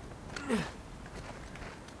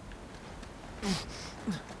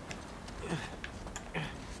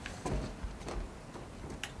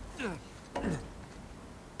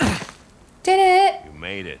 Did it. You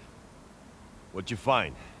made it. What'd you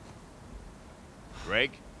find?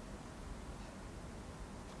 Greg?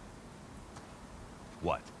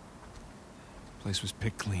 What? Place was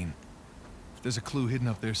picked clean. If there's a clue hidden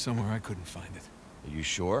up there somewhere, I couldn't find it. Are you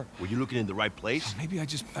sure? Were you looking in the right place? Maybe I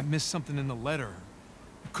missed something in the letter.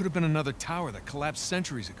 It could have been another tower that collapsed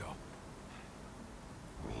centuries ago.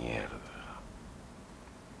 Mierda.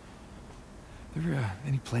 There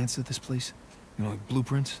any plans to this place? You know, like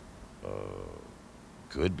blueprints?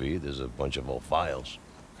 Could be. There's a bunch of old files.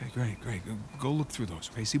 Okay, great. Go look through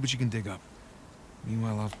those, okay? See what you can dig up.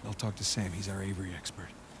 Meanwhile, I'll talk to Sam. He's our Avery expert.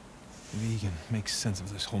 Maybe he can make sense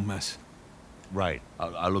of this whole mess. Right.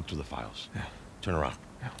 I'll look through the files. Yeah. Turn around.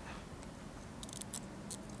 Yeah.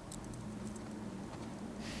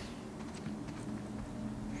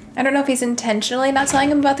 I don't know if he's intentionally not telling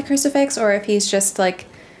him about the crucifix or if he's just like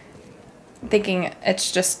thinking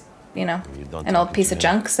it's just, you know, an old piece of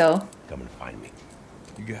junk, so Come and find me.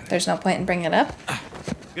 You got it. there's no point in bringing it up.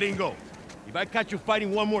 Gringo, if I catch you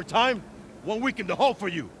fighting one more time, 1 week in the hole for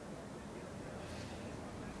you.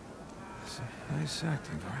 Nice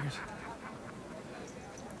acting, Vargas.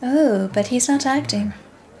 Oh, but he's not acting.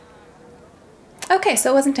 Okay,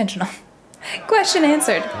 so it was intentional. Question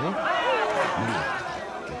answered.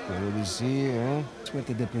 ¿Qué puedo decir, eh?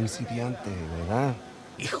 Suerte de principiante, ¿verdad?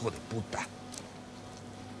 Hijo de puta.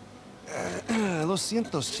 Lo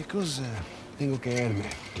siento, chicos. Tengo que irme.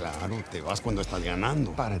 Claro, te vas cuando estás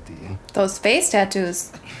ganando. Para ti, eh? Those face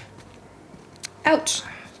tattoos. Ouch.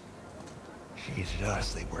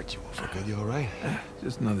 Jesus, they worked you over good. You all right?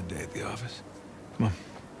 Just another day at the office. Come on.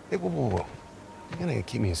 Hey, whoa. You're gonna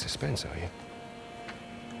keep me in suspense, are you?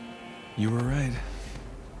 You were right.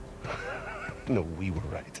 No, we were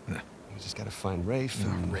right. No. We just gotta find Rafe.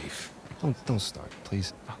 No, and... Rafe. Don't start,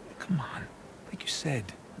 please. Oh, come on. Like you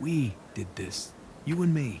said, we did this. You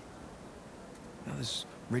and me. Now this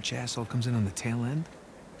rich asshole comes in on the tail end.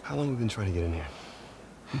 How long have we been trying to get in here?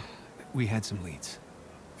 We had some leads.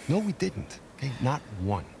 No, we didn't. Okay, not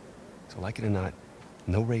one. So like it or not,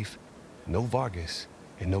 no Rafe, no Vargas,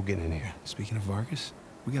 and no getting in here. Speaking of Vargas,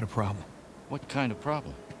 we got a problem. What kind of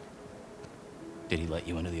problem? Did he let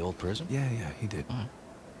you into the old prison? Yeah, he did.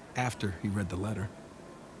 After he read the letter.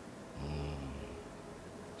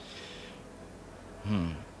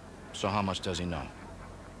 So how much does he know?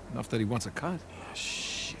 Enough that he wants a cut. Yeah,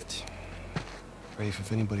 shit. Rafe,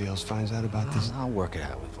 if anybody else finds out about this... I'll work it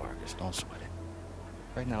out with Vargas. Don't sweat it.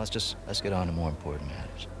 Right now, let's get on to more important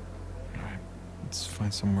matters. All right. Let's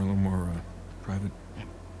find somewhere a little more, private. Yeah.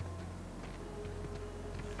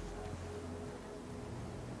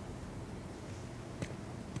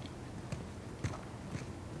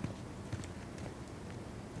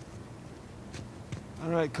 All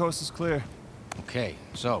right, coast is clear. Okay,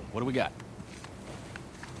 so, what do we got?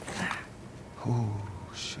 Oh,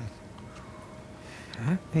 shit.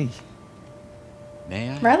 Huh? Hey. May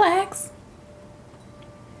I? Relax.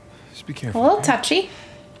 Just be careful. A little touchy.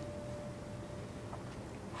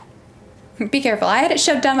 Be careful. I had it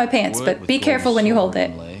shoved down my pants, Wood but with be gold careful when you hold it.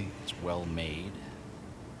 inlay. It's well made.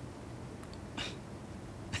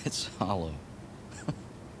 It's hollow.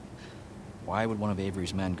 Why would one of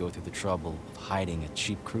Avery's men go through the trouble of hiding a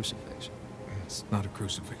cheap crucifix? It's not a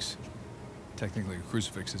crucifix. Technically, a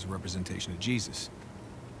crucifix is a representation of Jesus.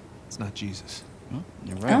 It's not Jesus. Well,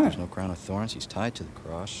 you're right. There's no crown of thorns. He's tied to the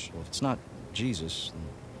cross. Well, if it's not Jesus, then...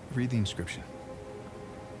 Read the inscription.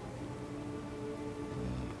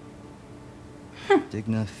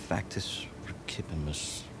 Digna factus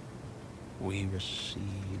recipimus. We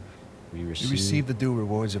receive the due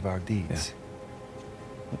rewards of our deeds. Yeah.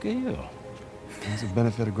 Look at you. That's the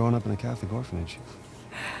benefit of growing up in a Catholic orphanage.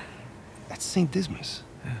 That's St. Dismas.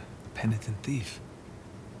 Yeah, the penitent thief.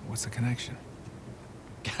 What's the connection?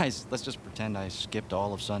 Guys, let's just pretend I skipped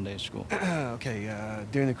all of Sunday school. Okay,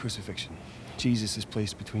 during the crucifixion, Jesus is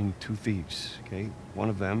placed between two thieves, okay? One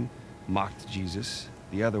of them mocked Jesus.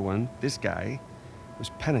 The other one, this guy,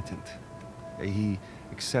 was penitent. Okay? He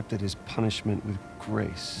accepted his punishment with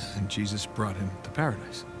grace. And Jesus brought him to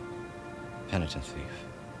paradise. Penitent thief.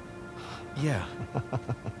 Yeah.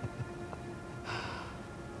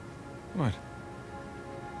 What?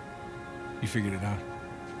 You figured it out?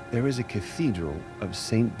 There is a cathedral of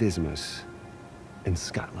St. Dismas in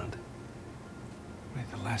Scotland. Wait,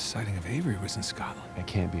 the last sighting of Avery was in Scotland. It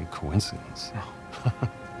can't be a coincidence. No.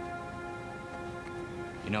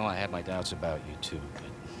 You know, I had my doubts about you too, but...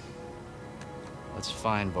 Let's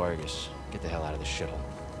find Vargas. Get the hell out of this shithole.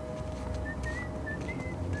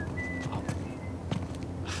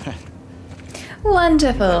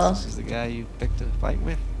 Wonderful. This is the guy you picked a fight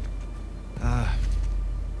with?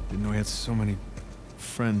 Didn't know he had so many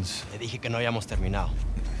friends. Le dije que no habíamos terminado.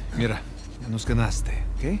 Mira, ya nos ganaste,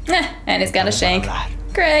 ¿okay? And he's got a shank.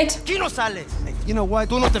 Great. Aquí no sales. Hey, you know what?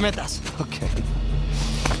 Tú no te metas. Okay.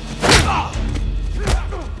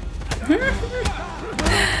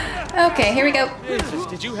 Okay, here we go. Jesus,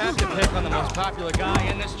 did you have to pick on the most popular guy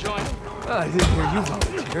in this joint? I didn't hear you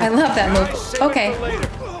volunteer. I love that move. Okay.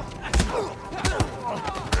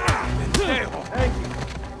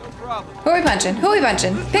 Who are we punching? Who are we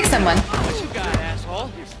punching? Pick someone. What you got, asshole?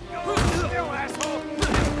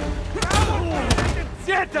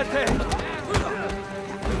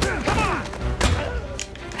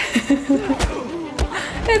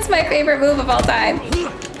 It's my favorite move of all time.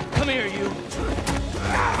 Come here, you.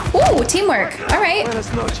 Ooh, teamwork. All right.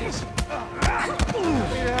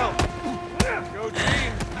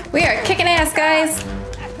 We are kicking ass, guys.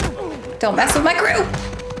 Don't mess with my crew.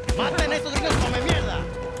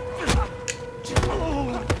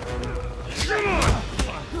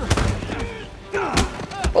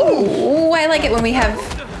 Ooh, I like it when we have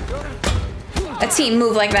a team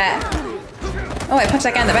move like that. Oh, I punched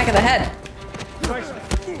that guy in the back of the head.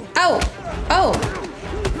 Oh, oh.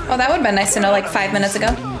 Oh, that would have been nice to know like 5 minutes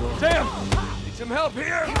ago. Sam, need some help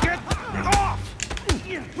here. Get off!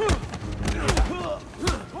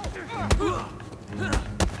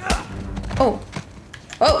 Oh.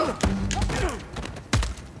 Oh.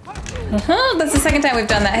 That's the second time we've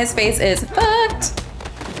done that. His face is fucked.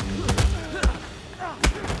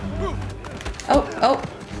 Oh, oh.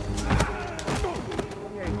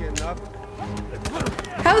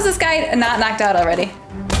 How is this guy not knocked out already?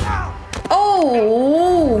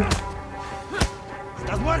 Oh.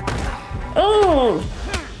 Oh.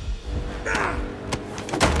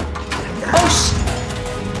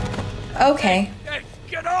 Oh, okay. Hey,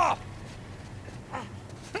 get off!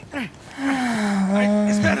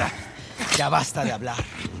 Espera. Ya basta de hablar.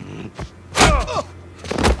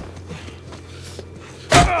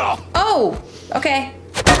 Oh, okay.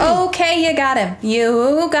 Okay, you got him.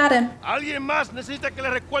 You got him. Alguien más necesita que le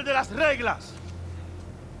recuerde las reglas.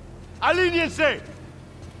 Alíñense.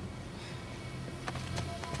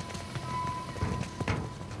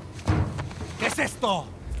 ¿Qué es esto?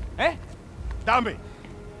 ¿Eh? Dame.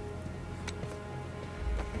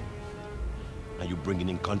 Are you bringing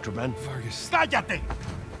in contraband? Vargas. ¡Cállate!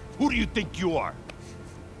 Who do you think you are?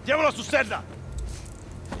 Llévalo a su celda.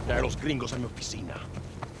 Trae los gringos a mi oficina.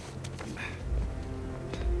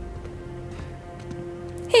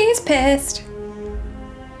 He's pissed.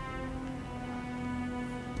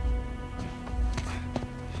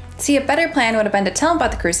 See, a better plan would have been to tell him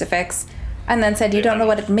about the crucifix and then said you don't know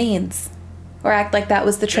what it means. Or act like that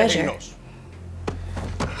was the treasure.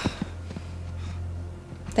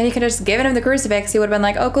 Then you could have just given him the crucifix. He would have been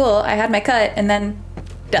like, oh cool, I had my cut, and then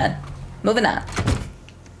done. Moving on.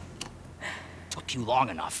 Took you long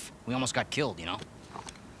enough. We almost got killed, you know?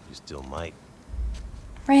 You still might.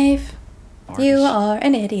 Rafe, you are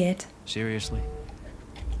an idiot. Seriously?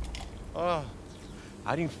 Oh,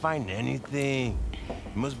 I didn't find anything.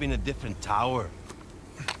 It must be in a different tower.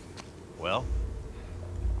 Well?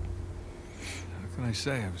 What can I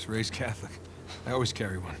say? I was raised Catholic. I always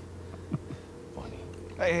carry one. Funny.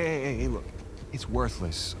 Hey, look. It's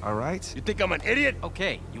worthless, all right? You think I'm an idiot?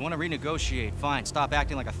 Okay, you want to renegotiate, fine. Stop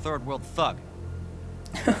acting like a third world thug.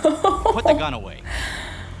 Put the gun away.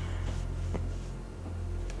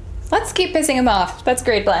 Let's keep pissing him off. That's a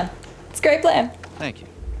great plan. It's a great plan. Thank you.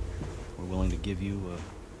 We're willing to give you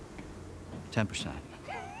 10%.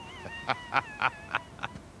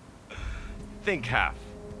 Think half.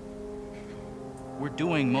 We're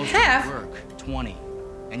doing most Half? of the work, 20.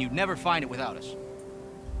 And you'd never find it without us.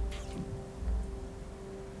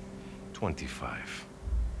 25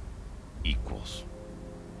 equals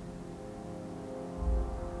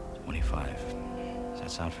 25. Does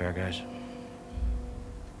that sound fair, guys?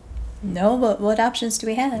 No, but what options do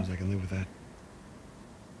we have? I can live with that.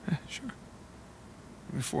 Yeah, sure.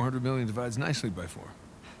 I mean, 400 million divides nicely by 4.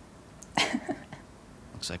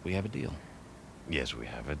 Looks like we have a deal. Yes, we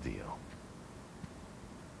have a deal.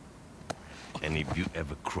 And if you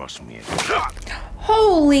ever cross me again...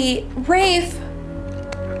 Holy Rafe!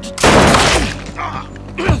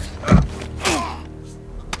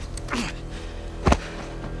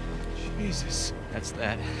 Jesus. That's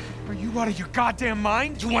that. Are you out of your goddamn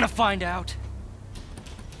mind? You want to find out?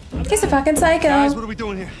 He's a fucking psycho. Guys, what are we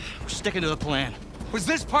doing here? We're sticking to the plan. Was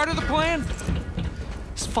this part of the plan?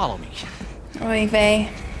 Just follow me. Oy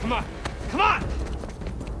vey. Come on. Come on!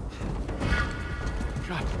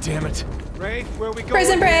 God damn it. Rafe, where are we going?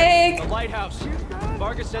 Prison break! The lighthouse.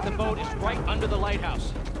 Vargas said the boat is right under the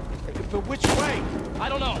lighthouse. But which way? I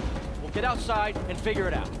don't know. We'll get outside and figure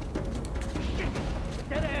it out.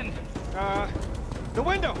 Dead end. The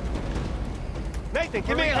window. Nathan,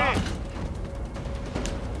 give me a hand.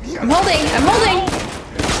 I'm holding! I'm holding!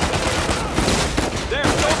 There,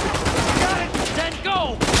 it's open. You got it. Then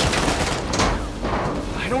go!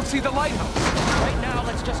 I don't see the lighthouse. Right now,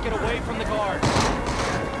 let's just get away from the guards.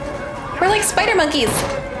 We're like spider monkeys.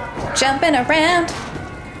 Jumping around.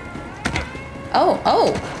 Oh.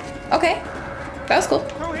 Okay. That was cool.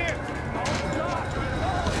 Through here.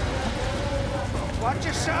 Watch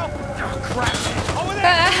yourself. Oh, crap. Over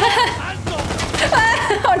there.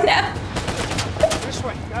 Oh no. This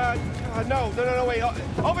way. No, wait.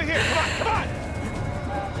 Over here. Come on.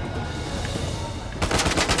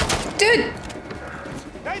 Dude.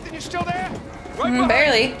 Nathan, you still there? Right behind.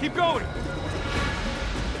 Barely. Keep going.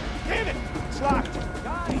 Damn it. It's locked.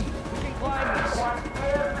 Guys, we can climb this.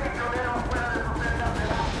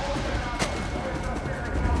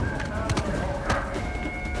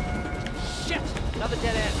 Shit! Another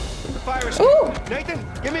dead end. The fire escape. Ooh. Nathan,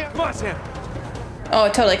 give me a... Come on, Sam. Oh,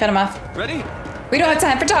 totally cut him off. Ready? We don't have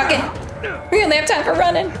time for talking. We only have time for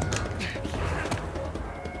running.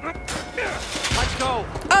 Let's go.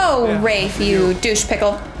 Oh, Rafe, you douche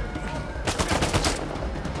pickle.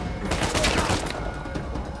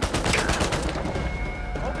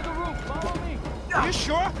 Over the roof. Follow me. Are you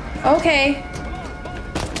sure? Okay.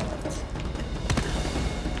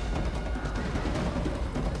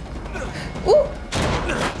 Ooh.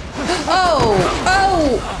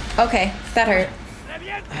 Oh. Okay, that hurt.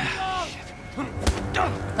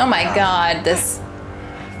 Oh my god, this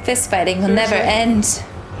fist fighting will never end.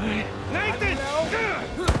 Nathan!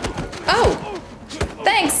 Oh!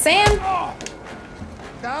 Thanks, Sam!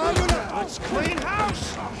 Let's clean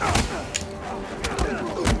house!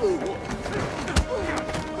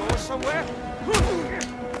 Go somewhere?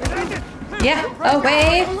 Nathan! Yeah,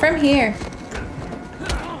 away from here.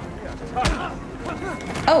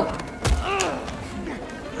 Oh.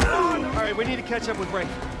 Alright, we need to catch up with Ray.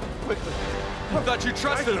 quickly. I thought you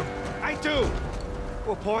trusted him. I do.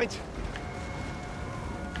 Well, point.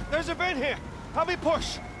 There's a vent here. Help me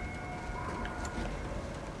push.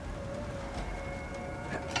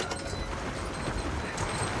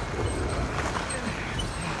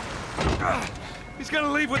 He's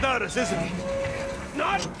gonna leave without us, isn't he?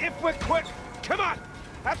 Not if we're quick. Come on.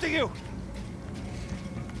 After you.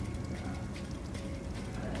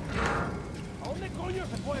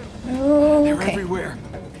 They're everywhere.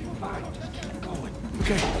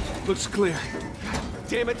 Okay, looks clear.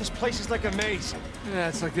 Damn it, this place is like a maze. Yeah,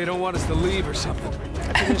 it's like they don't want us to leave or something.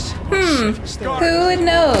 Who would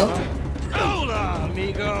know? Hola,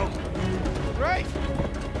 amigo. Great.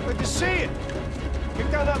 Good to see you.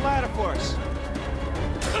 Kick down that ladder for us.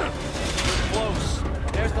 Close.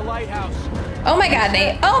 There's the lighthouse. Oh my god,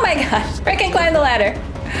 Nate. Oh my gosh. Freaking climb the ladder.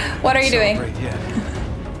 What are you doing? Yeah.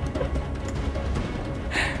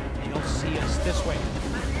 They don't see us this way.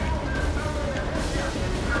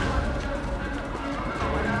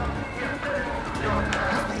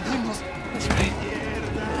 That's right.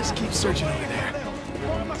 Just keep searching over there.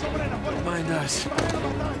 Don't mind us.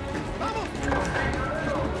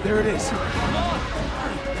 There it is.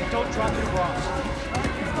 Don't drop the cross.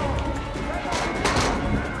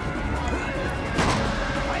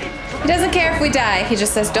 He doesn't care if we die. He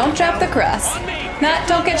just says, don't drop the cross. Not,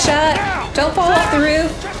 don't get shot. Don't fall off the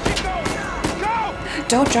roof.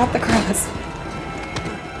 Don't drop the cross.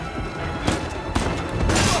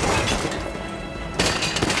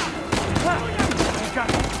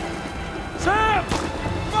 Sam!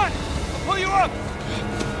 Come on! I'll pull you up!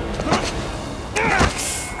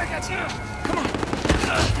 I got you! Come on!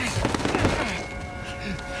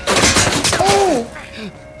 Oh!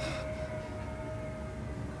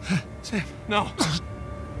 Sam, no.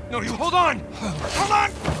 No, you hold on! Hold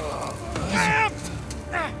on! Sam!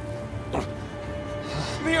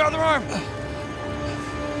 Give me your other arm!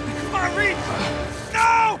 Come on, reach!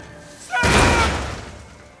 No! Sam!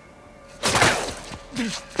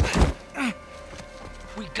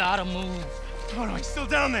 We gotta move. Oh no, he's still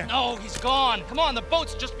down there. No, he's gone. Come on, the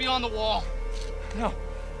boat's just beyond the wall. No,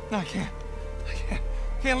 I can't.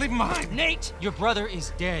 Can't leave him behind. Nate, your brother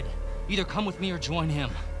is dead. Either come with me or join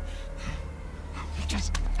him.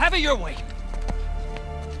 Just have it your way.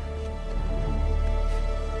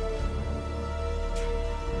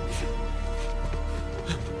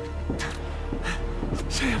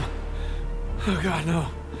 Sam. Oh God, no.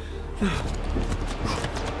 No.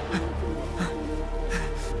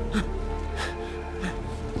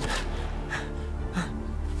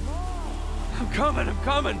 I'm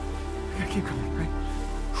coming. I gotta keep going, right?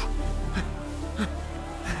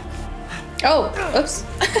 Oh, oops.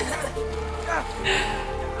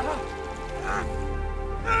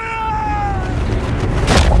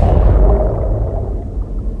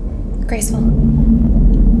 Graceful.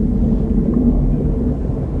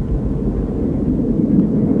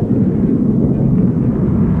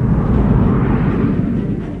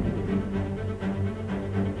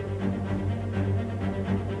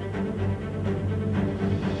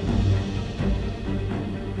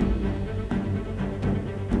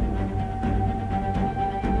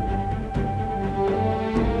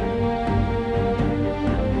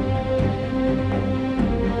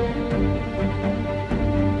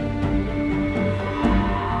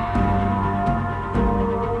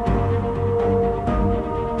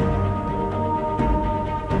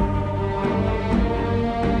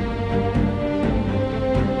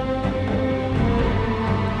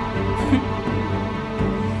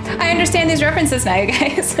 I understand these references now, you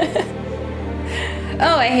guys.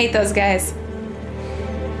 Oh, I hate those guys.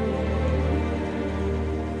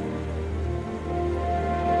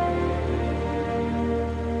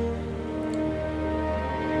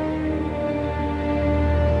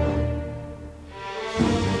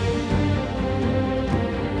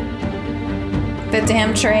 The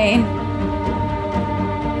damn train.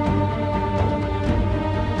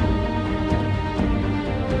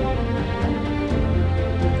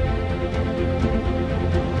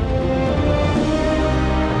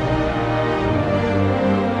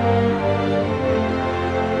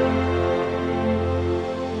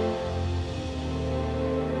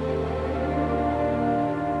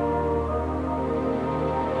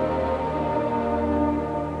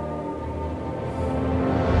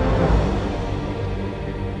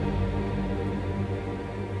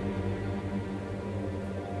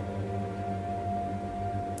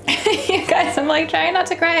 You guys, I'm like trying not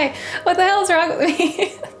to cry. What the hell is wrong with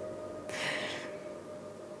me?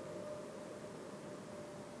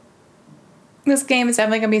 This game is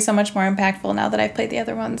definitely gonna be so much more impactful now that I've played the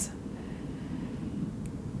other ones.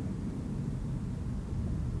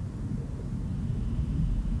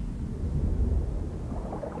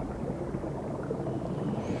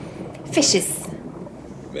 Fishes.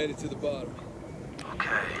 Made it to the bottom.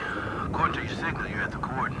 Okay. According to your signal, you're at the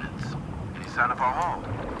coordinates. Any sign of our haul?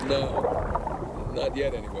 No. Not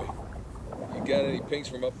yet, anyway. You got any pings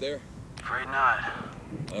from up there? Afraid not.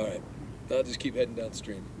 All right. I'll just keep heading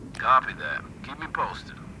downstream. Copy that. Keep me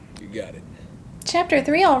posted. You got it. Chapter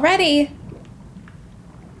 3 already.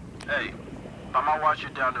 Hey, by my watch,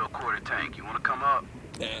 you're down to a quarter tank. You want to come up?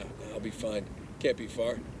 Nah, I'll be fine. Can't be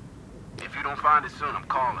far. If you don't find it soon, I'm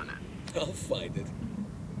calling it. I'll find it.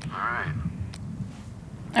 All right.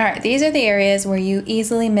 Alright, these are the areas where you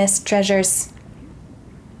easily miss treasures.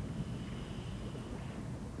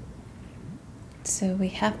 So we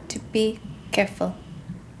have to be careful.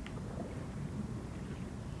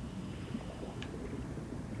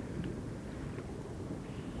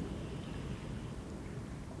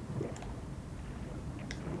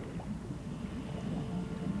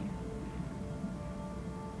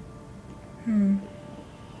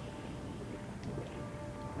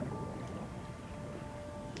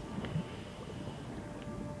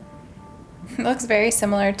 It looks very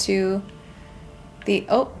similar to the,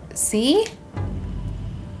 oh, see?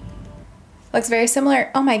 Looks very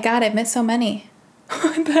similar. Oh my god, I've missed so many.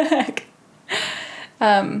 What the heck?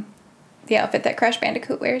 The outfit that Crash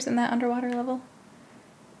Bandicoot wears in that underwater level.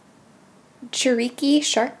 Chiriki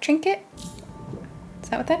shark trinket? Is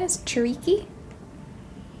that what that is? Chiriki?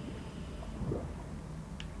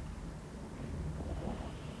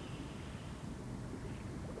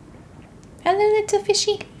 Hello, little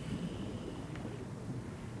fishy.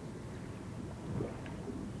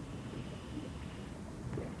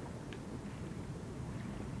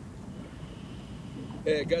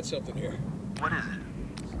 Hey, I got something here. What is it?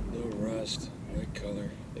 No rust, right color.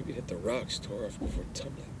 Maybe it hit the rocks, tore off before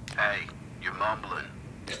tumbling. Hey, you're mumbling.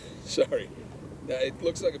 Sorry. Nah, it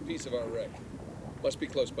looks like a piece of our wreck. Must be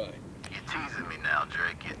close by. You're teasing me now,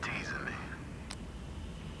 Drake. You're teasing me.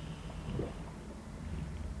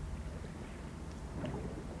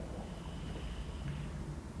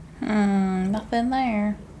 Nothing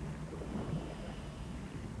there.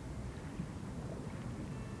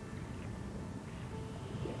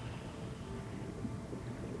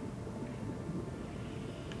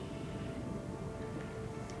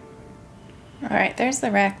 Alright, there's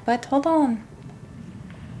the wreck, but hold on.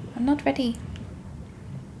 I'm not ready.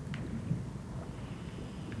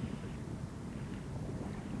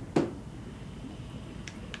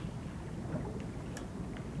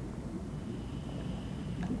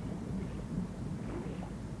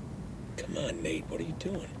 Come on, Nate, what are you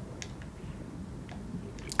doing?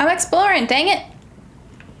 I'm exploring, dang it!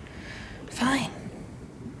 Fine.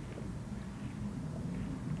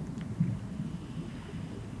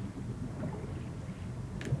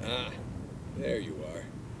 Ah, there you are.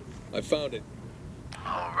 I found it.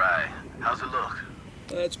 All right. How's it look?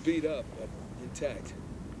 It's beat up, but intact.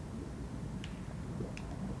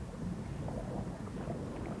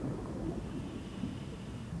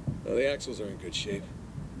 Well, the axles are in good shape.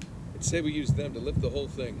 I'd say we use them to lift the whole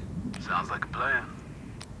thing. Sounds like a plan.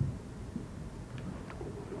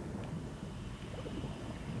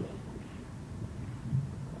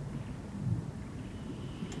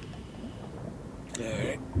 All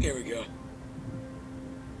right, here we go.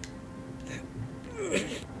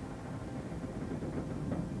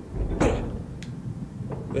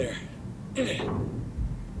 There.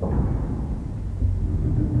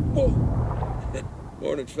 Whoa.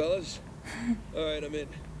 Morning, fellas. All right, I'm in.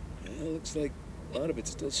 Well, looks like a lot of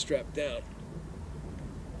it's still strapped down.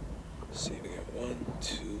 Let's see, we got 1,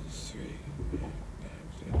 2, 3, 4,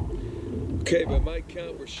 5, 6. Okay, by my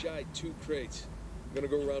count, we're shy 2 crates. I'm gonna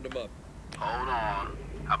go round them up. Hold on.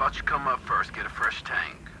 How about you come up first, get a fresh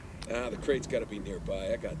tank? Ah, the crate's gotta be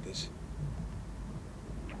nearby. I got this.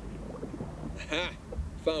 Ha!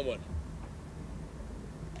 Found one.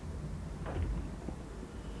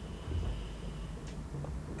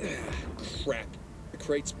 Crap. The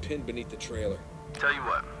crate's pinned beneath the trailer. Tell you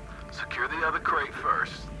what, secure the other crate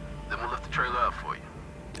first, then we'll lift the trailer up for you.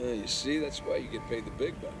 You see, that's why you get paid the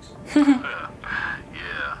big bucks.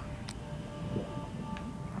 Yeah.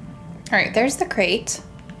 Alright, there's the crate.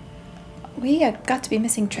 We have got to be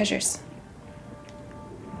missing treasures.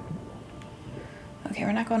 Okay,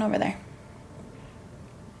 we're not going over there.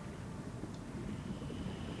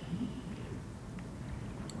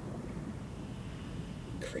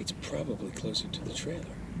 Crate's probably closer to the trailer.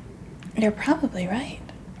 You're probably right.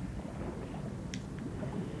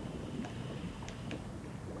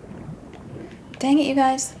 Dang it, you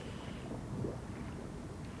guys.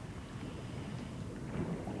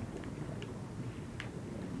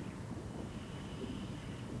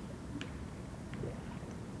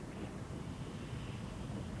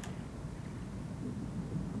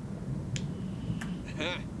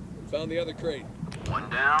 Found the other crate. One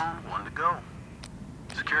down, one to go.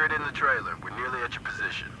 Secure it in the trailer. We're nearly at your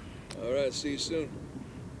position. All right, see you soon.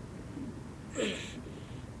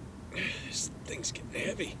 This thing's getting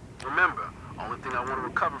heavy. Remember, only thing I want to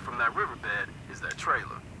recover from that riverbed is that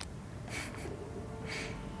trailer.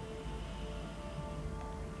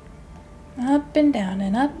 Up and down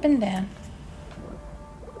and up and down.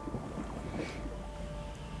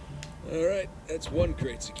 All right, that's one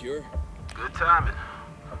crate secure. Good timing.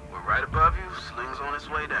 We're right above you. Sling's on its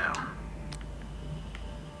way down.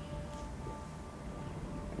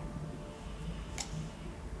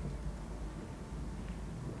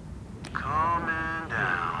 Coming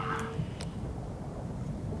down.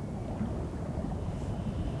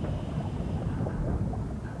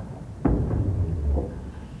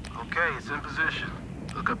 Okay, it's in position.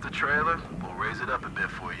 Look up the trailer. We'll raise it up a bit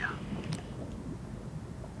for you.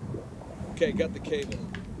 Okay, got the cable.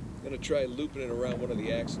 Gonna try looping it around one of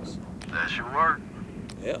the axles. That should work.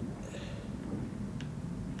 Yeah.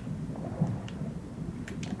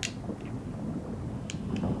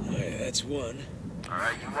 Oh, yeah, that's one. All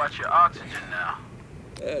right, you watch your oxygen now.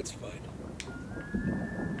 That's fine.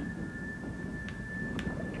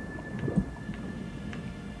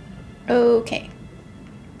 Okay.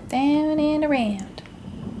 Down and around.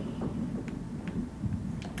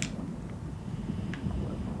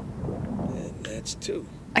 And that's two.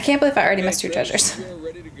 I can't believe I already Okay, missed 2 treasures. We're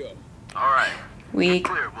ready to go. All right. Weak.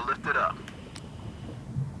 Clear. We'll lift it up.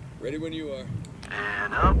 Ready when you are.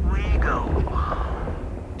 And up we go.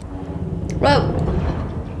 Whoa.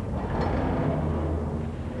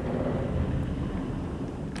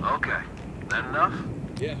 Okay. That enough?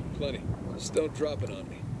 Yeah, plenty. Just don't drop it on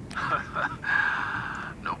me.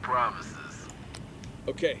 No promises.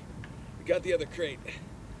 Okay, we got the other crate.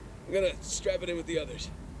 I'm gonna strap it in with the others.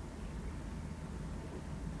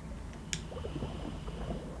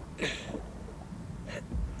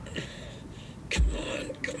 Come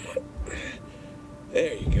on, come on.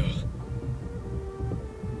 There you go.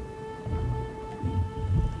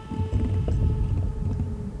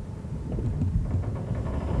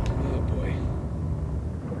 Oh boy.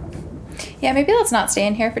 Yeah, maybe let's not stay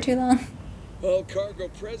in here for too long. All cargo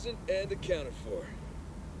present and accounted for.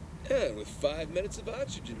 And with 5 minutes of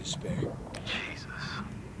oxygen to spare. Jesus.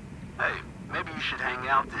 Hey, maybe you should hang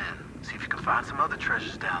out then. See if you can find some other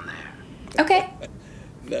treasures down there. Okay.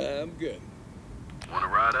 Nah, I'm good. Wanna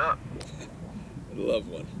ride up? I'd love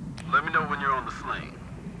one. Let me know when you're on the sling.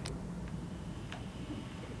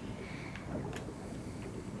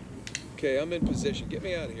 Okay, I'm in position. Get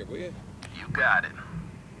me out of here, will you? You got it.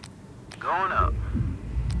 Going up.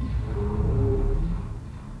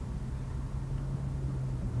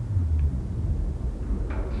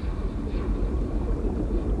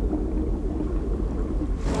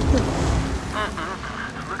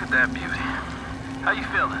 Look at that beauty. How you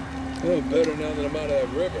feeling? Oh, better now that I'm out of that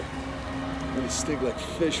river. I'm gonna stink like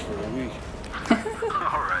fish for a week.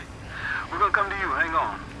 All right. We're gonna come to you. Hang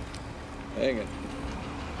on. Hang on.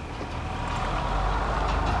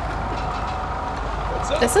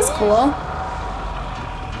 What's up, This is boys? cool.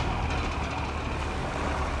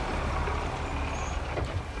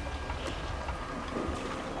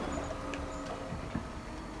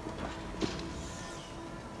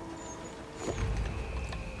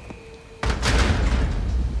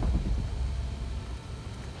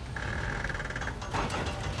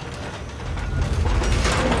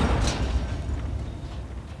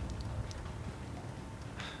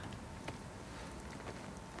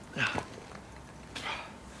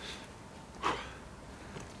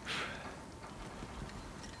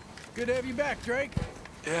 Good to have you back, Drake.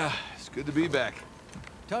 Yeah, it's good to be back.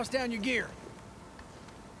 Toss down your gear.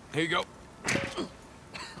 Here you go.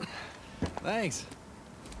 Thanks.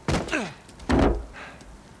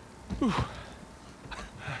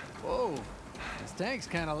 Whoa, this tank's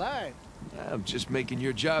kind of light. I'm just making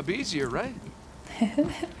your job easier, right?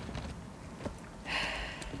 Hi,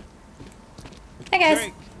 guys.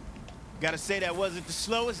 Drake, gotta say that wasn't the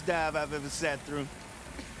slowest dive I've ever sat through.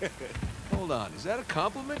 Hold on, is that a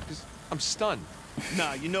compliment? 'Cause I'm stunned.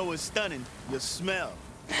 Nah, you know what's stunning? Your smell.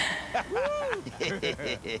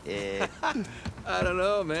 I don't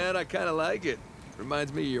know, man. I kind of like it.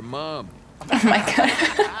 Reminds me of your mom. Oh my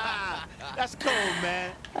god. That's cold,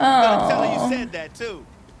 man. Oh. Gotta tell her you said that, too.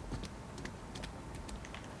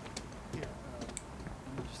 Here,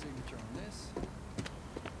 your signature on this.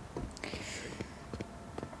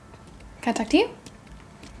 Can I talk to you?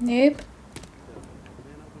 Nope.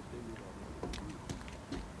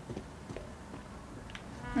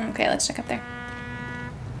 Okay, let's check up there.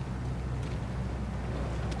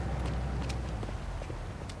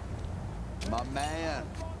 My man.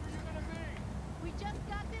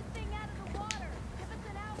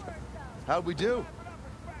 How'd we do?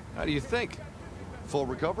 How do you think? Full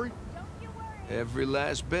recovery? Every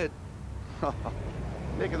last bit.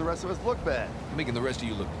 Making the rest of us look bad. Making the rest of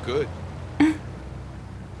you look good.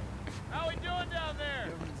 How we doing down there?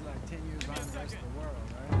 Government's like 10 years behind the rest of the world,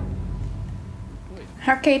 right?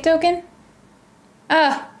 Arcade token?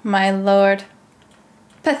 Oh, my lord.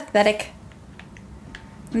 Pathetic.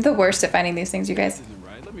 I'm the worst at finding these things, you guys. This isn't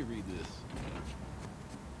right. Let me read this.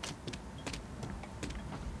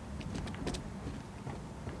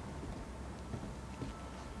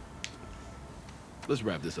 Let's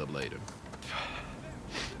wrap this up later.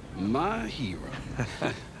 My hero.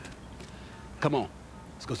 Come on.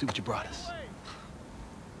 Let's go see what you brought us.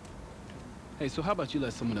 Hey, so how about you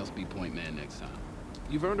let someone else be point man next time?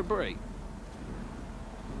 You've earned a break.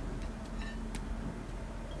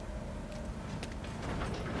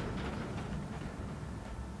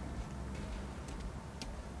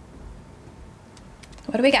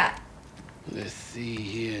 What do we got? Let's see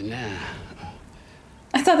here now.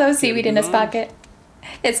 I thought that was seaweed in his pocket.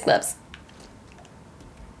 It's gloves.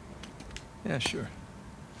 Yeah, sure.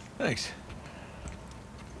 Thanks.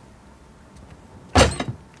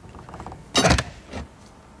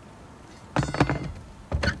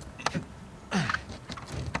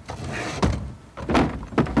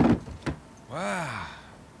 Wow.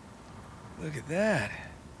 Look at that.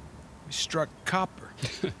 We struck copper.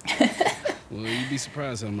 Well, you'd be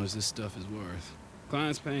surprised how much this stuff is worth.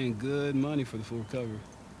 Client's paying good money for the full cover.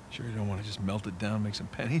 Sure you don't want to just melt it down, make some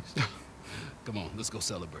pennies? Come on, let's go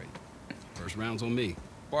celebrate. First round's on me.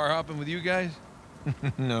 Bar hopping with you guys?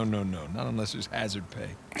 No. Not unless there's hazard pay.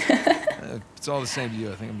 It's all the same to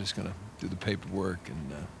you. I think I'm just gonna do the paperwork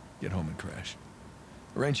and get home and crash.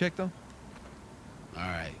 A rain check, though? All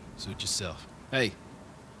right, suit yourself. Hey,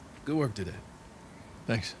 good work today.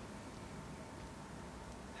 Thanks.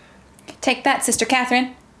 Take that, Sister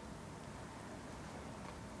Catherine.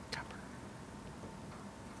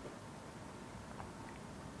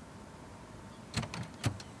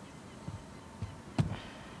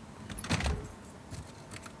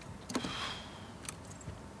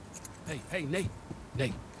 Hey, Nate.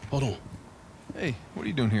 Nate, hold on. Hey, what are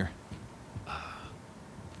you doing here?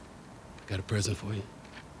 Got a present for you.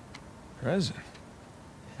 Present?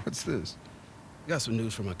 What's this? Got some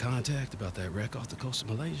news from my contact about that wreck off the coast of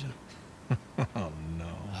Malaysia. Oh, no.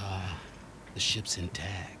 The ship's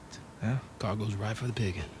intact. Yeah? Cargo's right for the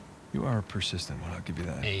picking. You are a persistent one, I'll give you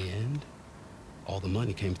that. And all the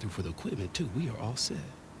money came through for the equipment, too. We are all set.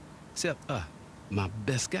 Except, my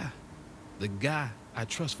best guy. The guy I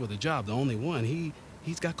trust for the job, the only one.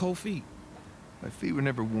 He's got cold feet. My feet were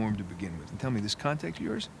never warm to begin with. And tell me, this contact of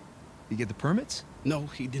yours? You get the permits? No,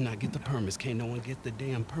 he did not get the permits. Can't no one get the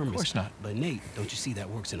damn permits. Of course not. But Nate, don't you see that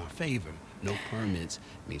works in our favor? No permits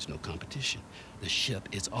means no competition. The ship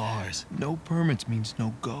is ours. No permits means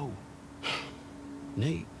no go.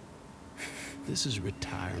 Nate, this is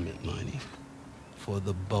retirement money for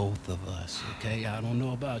the both of us, okay? I don't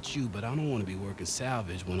know about you, but I don't want to be working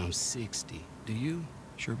salvage when I'm 60. Do you?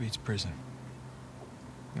 Sure beats prison.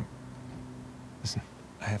 No. Listen,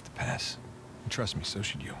 I have to pass. And trust me, so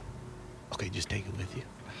should you. Okay, just take it with you.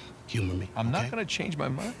 Humor me. I'm not gonna change my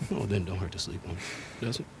mind. No, then don't hurt to sleep on it,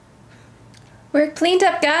 does it? We're a cleaned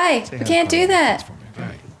up guy. We can't do that. All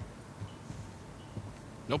right.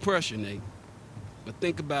 No pressure, Nate. But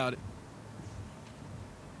think about it.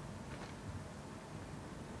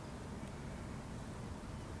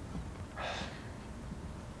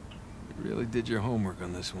 You really did your homework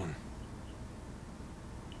on this one.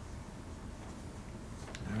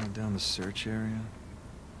 Narrowed down the search area.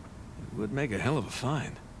 It would make a hell of a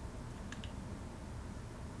find.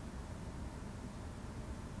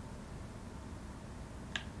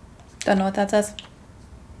 Don't know what that says.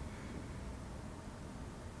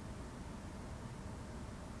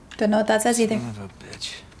 Don't know what that says either. Son of a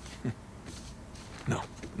bitch.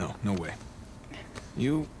 No way.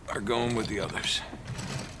 You are going with the others.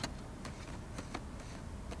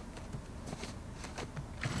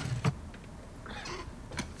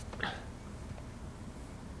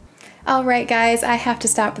 All right, guys, I have to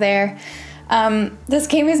stop there. This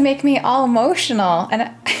game is making me all emotional,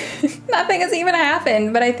 and nothing has even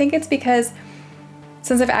happened, but I think it's because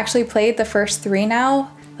since I've actually played the first 3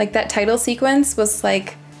 now, like that title sequence was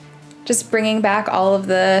like just bringing back all of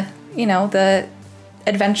the, you know, the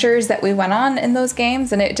adventures that we went on in those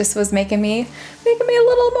games, and it just was making me a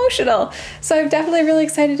little emotional. So I'm definitely really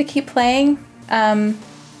excited to keep playing.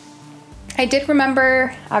 I did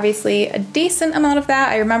remember, obviously, a decent amount of that.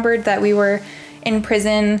 I remembered that we were in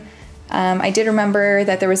prison. I did remember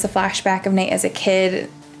that there was a flashback of Nate as a kid.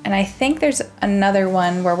 And I think there's another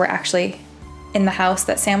one where we're actually in the house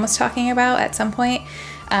that Sam was talking about at some point.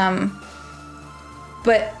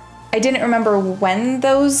 But I didn't remember when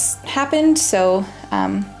those happened, so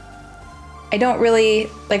I don't really,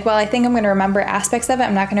 like, while I think I'm going to remember aspects of it,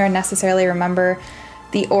 I'm not going to necessarily remember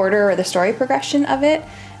the order or the story progression of it.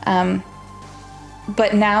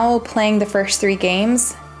 But now playing the first 3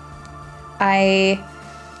 games, I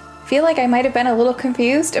feel like I might have been a little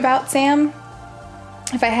confused about Sam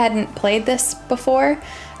if I hadn't played this before,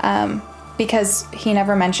 because he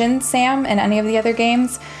never mentioned Sam in any of the other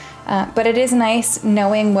games. But it is nice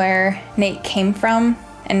knowing where Nate came from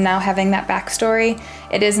and now having that backstory.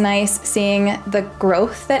 It is nice seeing the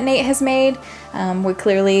growth that Nate has made. We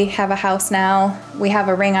clearly have a house now. We have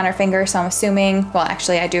a ring on our finger, so I'm assuming, well,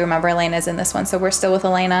 actually I do remember Elena's in this one, so we're still with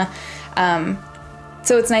Elena.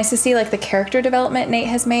 So it's nice to see like the character development Nate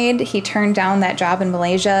has made. He turned down that job in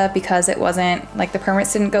Malaysia because it wasn't, like, the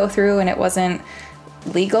permits didn't go through and it wasn't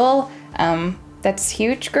legal. That's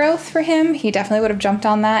huge growth for him. He definitely would have jumped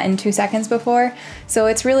on that in 2 seconds before. So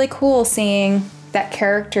it's really cool seeing that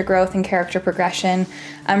character growth and character progression.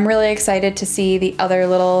 I'm really excited to see the other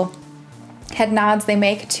little head nods they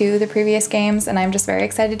make to the previous games, and I'm just very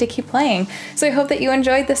excited to keep playing. So I hope that you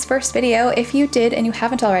enjoyed this first video. If you did and you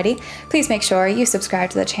haven't already, please make sure you subscribe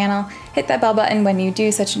to the channel, hit that bell button when you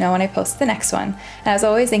do so to know when I post the next one. And as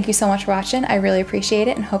always, thank you so much for watching. I really appreciate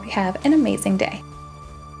it and hope you have an amazing day.